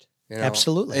 Right.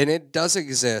 Absolutely. And it does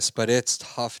exist, but it's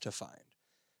tough to find.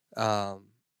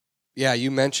 Yeah,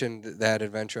 you mentioned that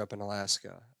adventure up in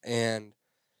Alaska, and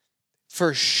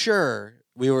for sure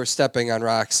we were stepping on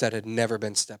rocks that had never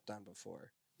been stepped on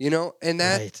before. And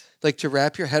that, like, to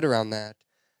wrap your head around that,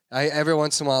 every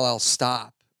once in a while I'll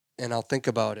stop and I'll think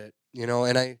about it,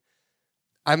 and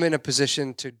I'm in a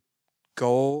position to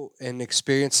go and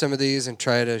experience some of these and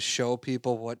try to show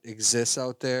people what exists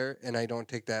out there, and I don't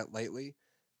take that lightly.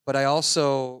 But I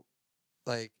also,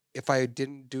 like, if I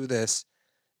didn't do this,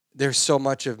 there's so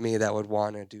much of me that would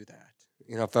want to do that.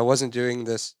 If I wasn't doing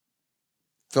this,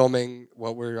 filming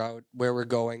what we're out, where we're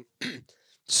going,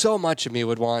 so much of me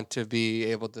would want to be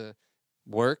able to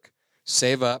work,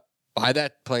 save up, buy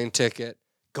that plane ticket,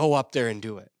 go up there and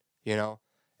do it,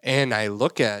 And I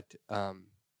look at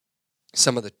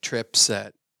some of the trips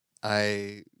that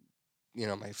my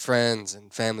friends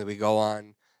and family, we go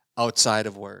on outside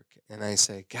of work, and I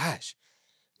say, gosh,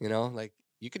 like,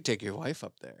 you could take your wife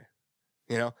up there.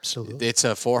 Absolutely. It's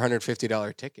a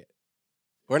 $450 ticket.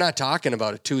 We're not talking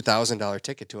about a $2,000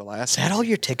 ticket to Alaska. Is that all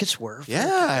your tickets were?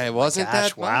 Yeah, it wasn't that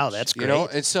much. Wow, that's great. You know,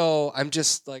 and so I'm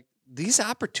just like, these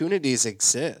opportunities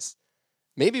exist.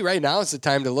 Maybe right now is the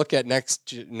time to look at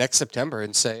next September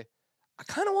and say, I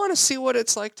kind of want to see what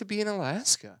it's like to be in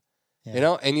Alaska. Yeah. You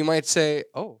know, and you might say,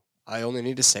 oh, I only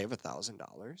need to save $1,000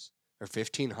 or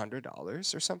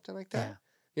 $1,500 or something like that. Yeah.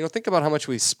 You know, think about how much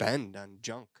we spend on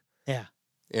junk. Yeah.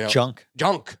 You know,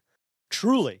 Junk.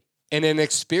 Truly. And an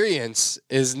experience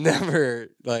is never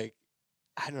like,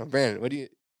 I don't know, Brandon, what do you?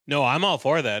 No, I'm all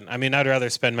for that. I mean, I'd rather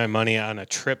spend my money on a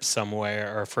trip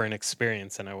somewhere or for an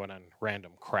experience than I would on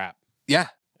random crap. Yeah.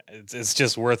 It's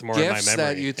just worth more Gifts in my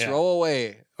memory. that you throw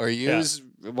away or use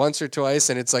once or twice,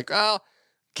 and it's like, oh,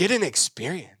 get an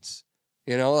experience.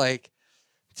 You know, like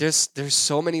there's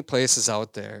so many places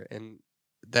out there, and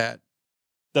that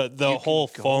the whole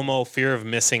go. FOMO, fear of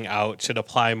missing out, should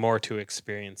apply more to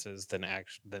experiences than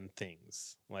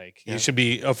things. Like you should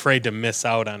be afraid to miss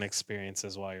out on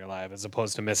experiences while you're alive, as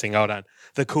opposed to missing out on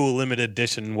the cool limited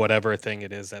edition whatever thing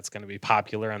it is that's going to be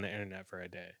popular on the internet for a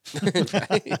day.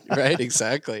 right,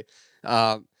 exactly.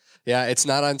 It's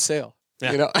not on sale.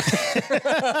 Yeah. You know,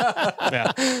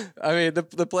 Yeah. I mean,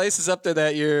 the places up there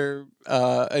that you're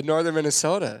in northern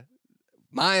Minnesota,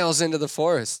 miles into the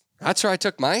forest. That's where I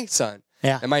took my son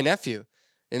and my nephew,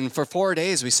 and for 4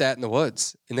 days we sat in the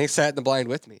woods, and they sat in the blind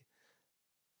with me.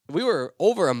 We were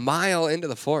over a mile into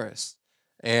the forest,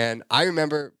 and I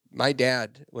remember my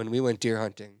dad, when we went deer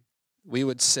hunting, we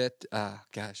would sit.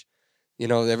 You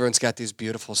know, everyone's got these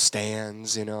beautiful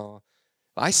stands. You know,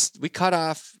 we cut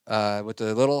off with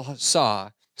a little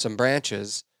saw some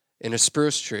branches in a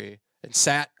spruce tree and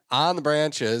sat on the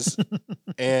branches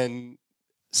and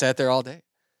sat there all day.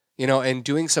 You know, and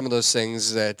doing some of those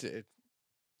things that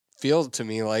feel to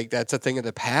me like that's a thing of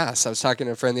the past. I was talking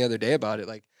to a friend the other day about it.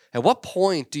 Like, at what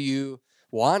point do you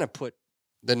want to put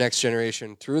the next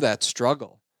generation through that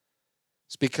struggle?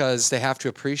 It's because they have to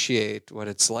appreciate what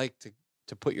it's like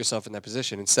to put yourself in that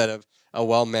position, instead of a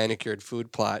well-manicured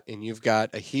food plot and you've got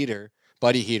a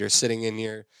buddy heater sitting in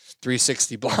your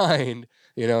 360 blind,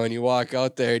 you know, and you walk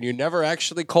out there and you're never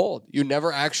actually cold. You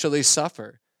never actually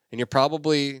suffer. And you're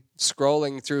probably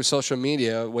scrolling through social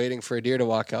media waiting for a deer to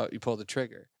walk out. You pull the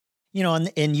trigger. You know,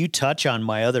 and you touch on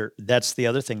that's the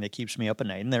other thing that keeps me up at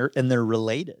night, and they're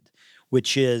related,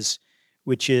 which is,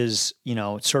 you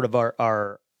know, sort of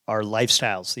our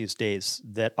lifestyles these days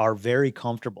that are very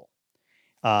comfortable.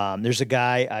 There's a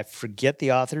guy, I forget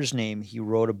the author's name. He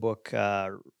wrote a book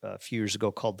a few years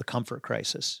ago called The Comfort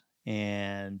Crisis.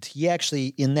 And he actually,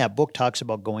 in that book, talks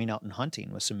about going out and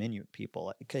hunting with some Inuit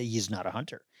people. He's not a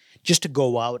hunter, just to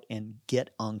go out and get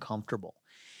uncomfortable.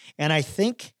 And I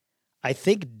think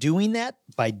doing that,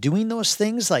 by doing those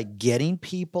things, like getting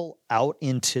people out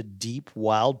into deep,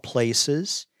 wild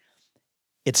places,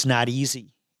 it's not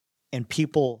easy. And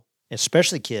people,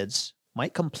 especially kids,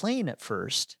 might complain at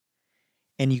first.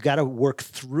 And you got to work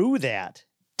through that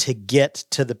to get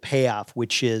to the payoff,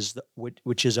 which is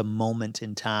a moment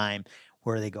in time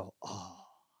where they go, oh,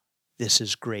 this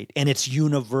is great. And it's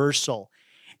universal.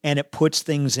 And it puts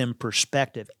things in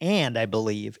perspective. And I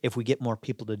believe if we get more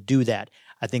people to do that,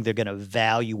 I think they're going to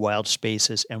value wild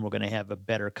spaces, and we're going to have a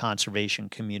better conservation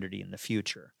community in the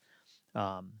future.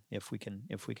 If we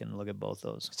can look at both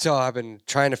those. So I've been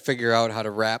trying to figure out how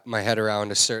to wrap my head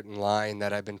around a certain line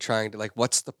that I've been trying to, like,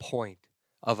 what's the point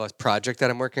of a project that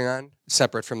I'm working on,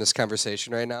 separate from this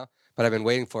conversation right now? But I've been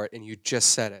waiting for it, and you just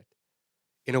said it.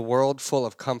 In a world full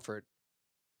of comfort,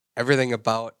 everything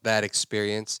about that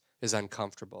experience is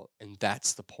uncomfortable, and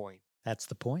that's the point. That's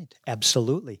the point.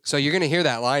 Absolutely. So you're going to hear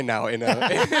that line now, and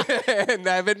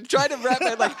I've been trying to wrap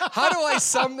it, like, how do I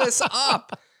sum this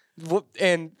up?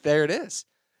 And there it is.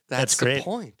 That's great. The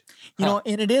point. You know,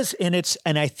 and it is, and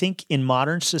I think in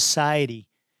modern society,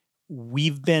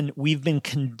 we've been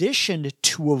conditioned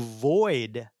to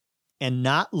avoid and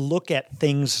not look at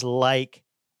things like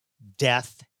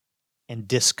death and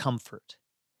discomfort.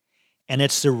 And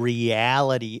it's the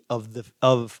reality of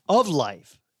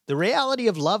life. The reality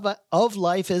of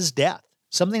life is death.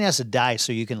 Something has to die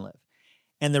so you can live.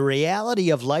 And the reality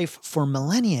of life for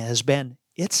millennia has been,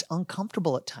 it's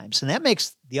uncomfortable at times. And that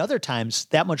makes the other times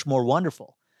that much more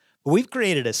wonderful. But we've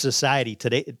created a society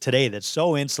today that's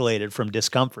so insulated from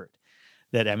discomfort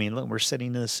that, I mean, look, we're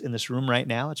sitting in this room right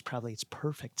now. It's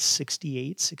perfect,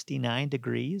 68, 69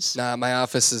 degrees. Nah, my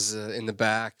office is in the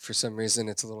back. For some reason,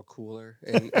 it's a little cooler,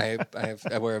 and I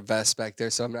wear a vest back there,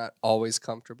 so I'm not always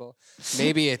comfortable.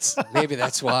 Maybe that's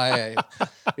why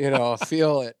I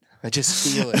feel it. I just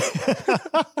feel it.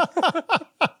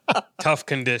 tough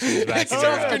conditions back It's there.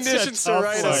 tough conditions to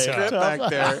write a one. script back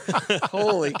there.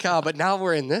 Holy cow. But now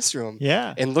we're in this room.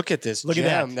 Yeah. And look at this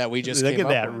gem that we just Look came at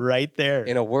up that with. right there.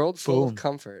 In a world full Boom. of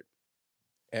comfort,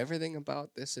 everything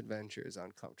about this adventure is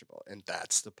uncomfortable. And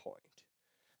that's the point.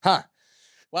 Huh.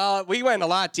 Well, we went a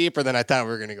lot deeper than I thought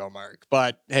we were going to go, Mark.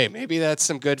 But hey, maybe that's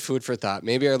some good food for thought.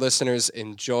 Maybe our listeners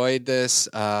enjoyed this.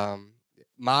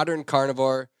 Modern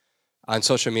Carnivore on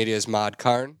social media is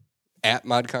ModCarn, at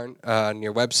ModCarn. On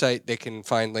your website, they can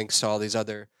find links to all these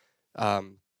other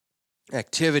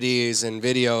activities and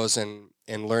videos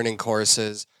and learning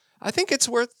courses. I think it's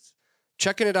worth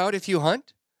checking it out if you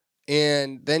hunt.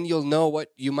 And then you'll know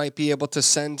what you might be able to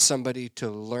send somebody to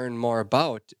learn more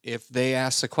about if they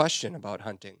ask a question about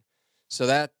hunting. So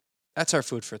that's our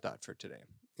food for thought for today.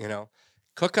 You know,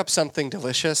 cook up something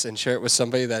delicious and share it with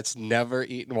somebody that's never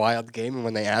eaten wild game. And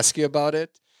when they ask you about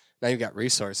it, now you've got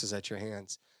resources at your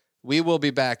hands. We will be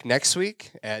back next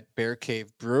week at Bear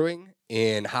Cave Brewing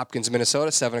in Hopkins,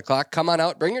 Minnesota, 7 o'clock. Come on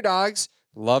out, bring your dogs.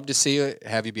 Love to see you,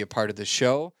 have you be a part of the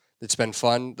show. It's been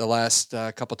fun the last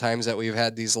couple times that we've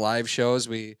had these live shows.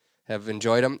 We have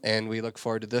enjoyed them, and we look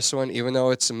forward to this one. Even though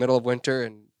it's the middle of winter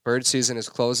and bird season is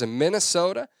closed in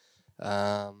Minnesota,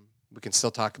 we can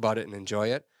still talk about it and enjoy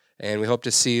it. And we hope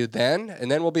to see you then. And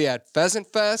then we'll be at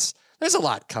Pheasant Fest. There's a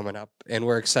lot coming up, and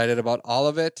we're excited about all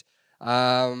of it.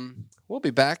 We'll be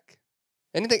back.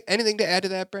 Anything to add to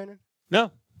that, Brandon?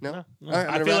 No. No? No. All right, I'm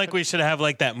I gonna feel wrap like it. we should have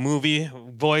like that movie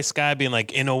voice guy being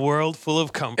like, in a world full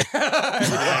of comfort.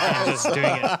 I'm just doing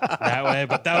it that way.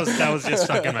 But that was just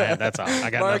stuck in my head. That's all. I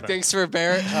got Mark, nothing. thanks for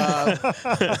Barrett.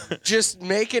 Just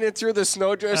making it through the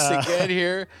snowdrifts to get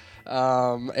here.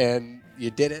 And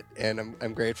you did it, and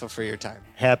I'm grateful for your time.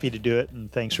 Happy to do it,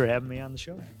 and thanks for having me on the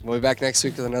show. We'll be back next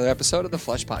week with another episode of the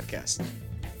Flush Podcast.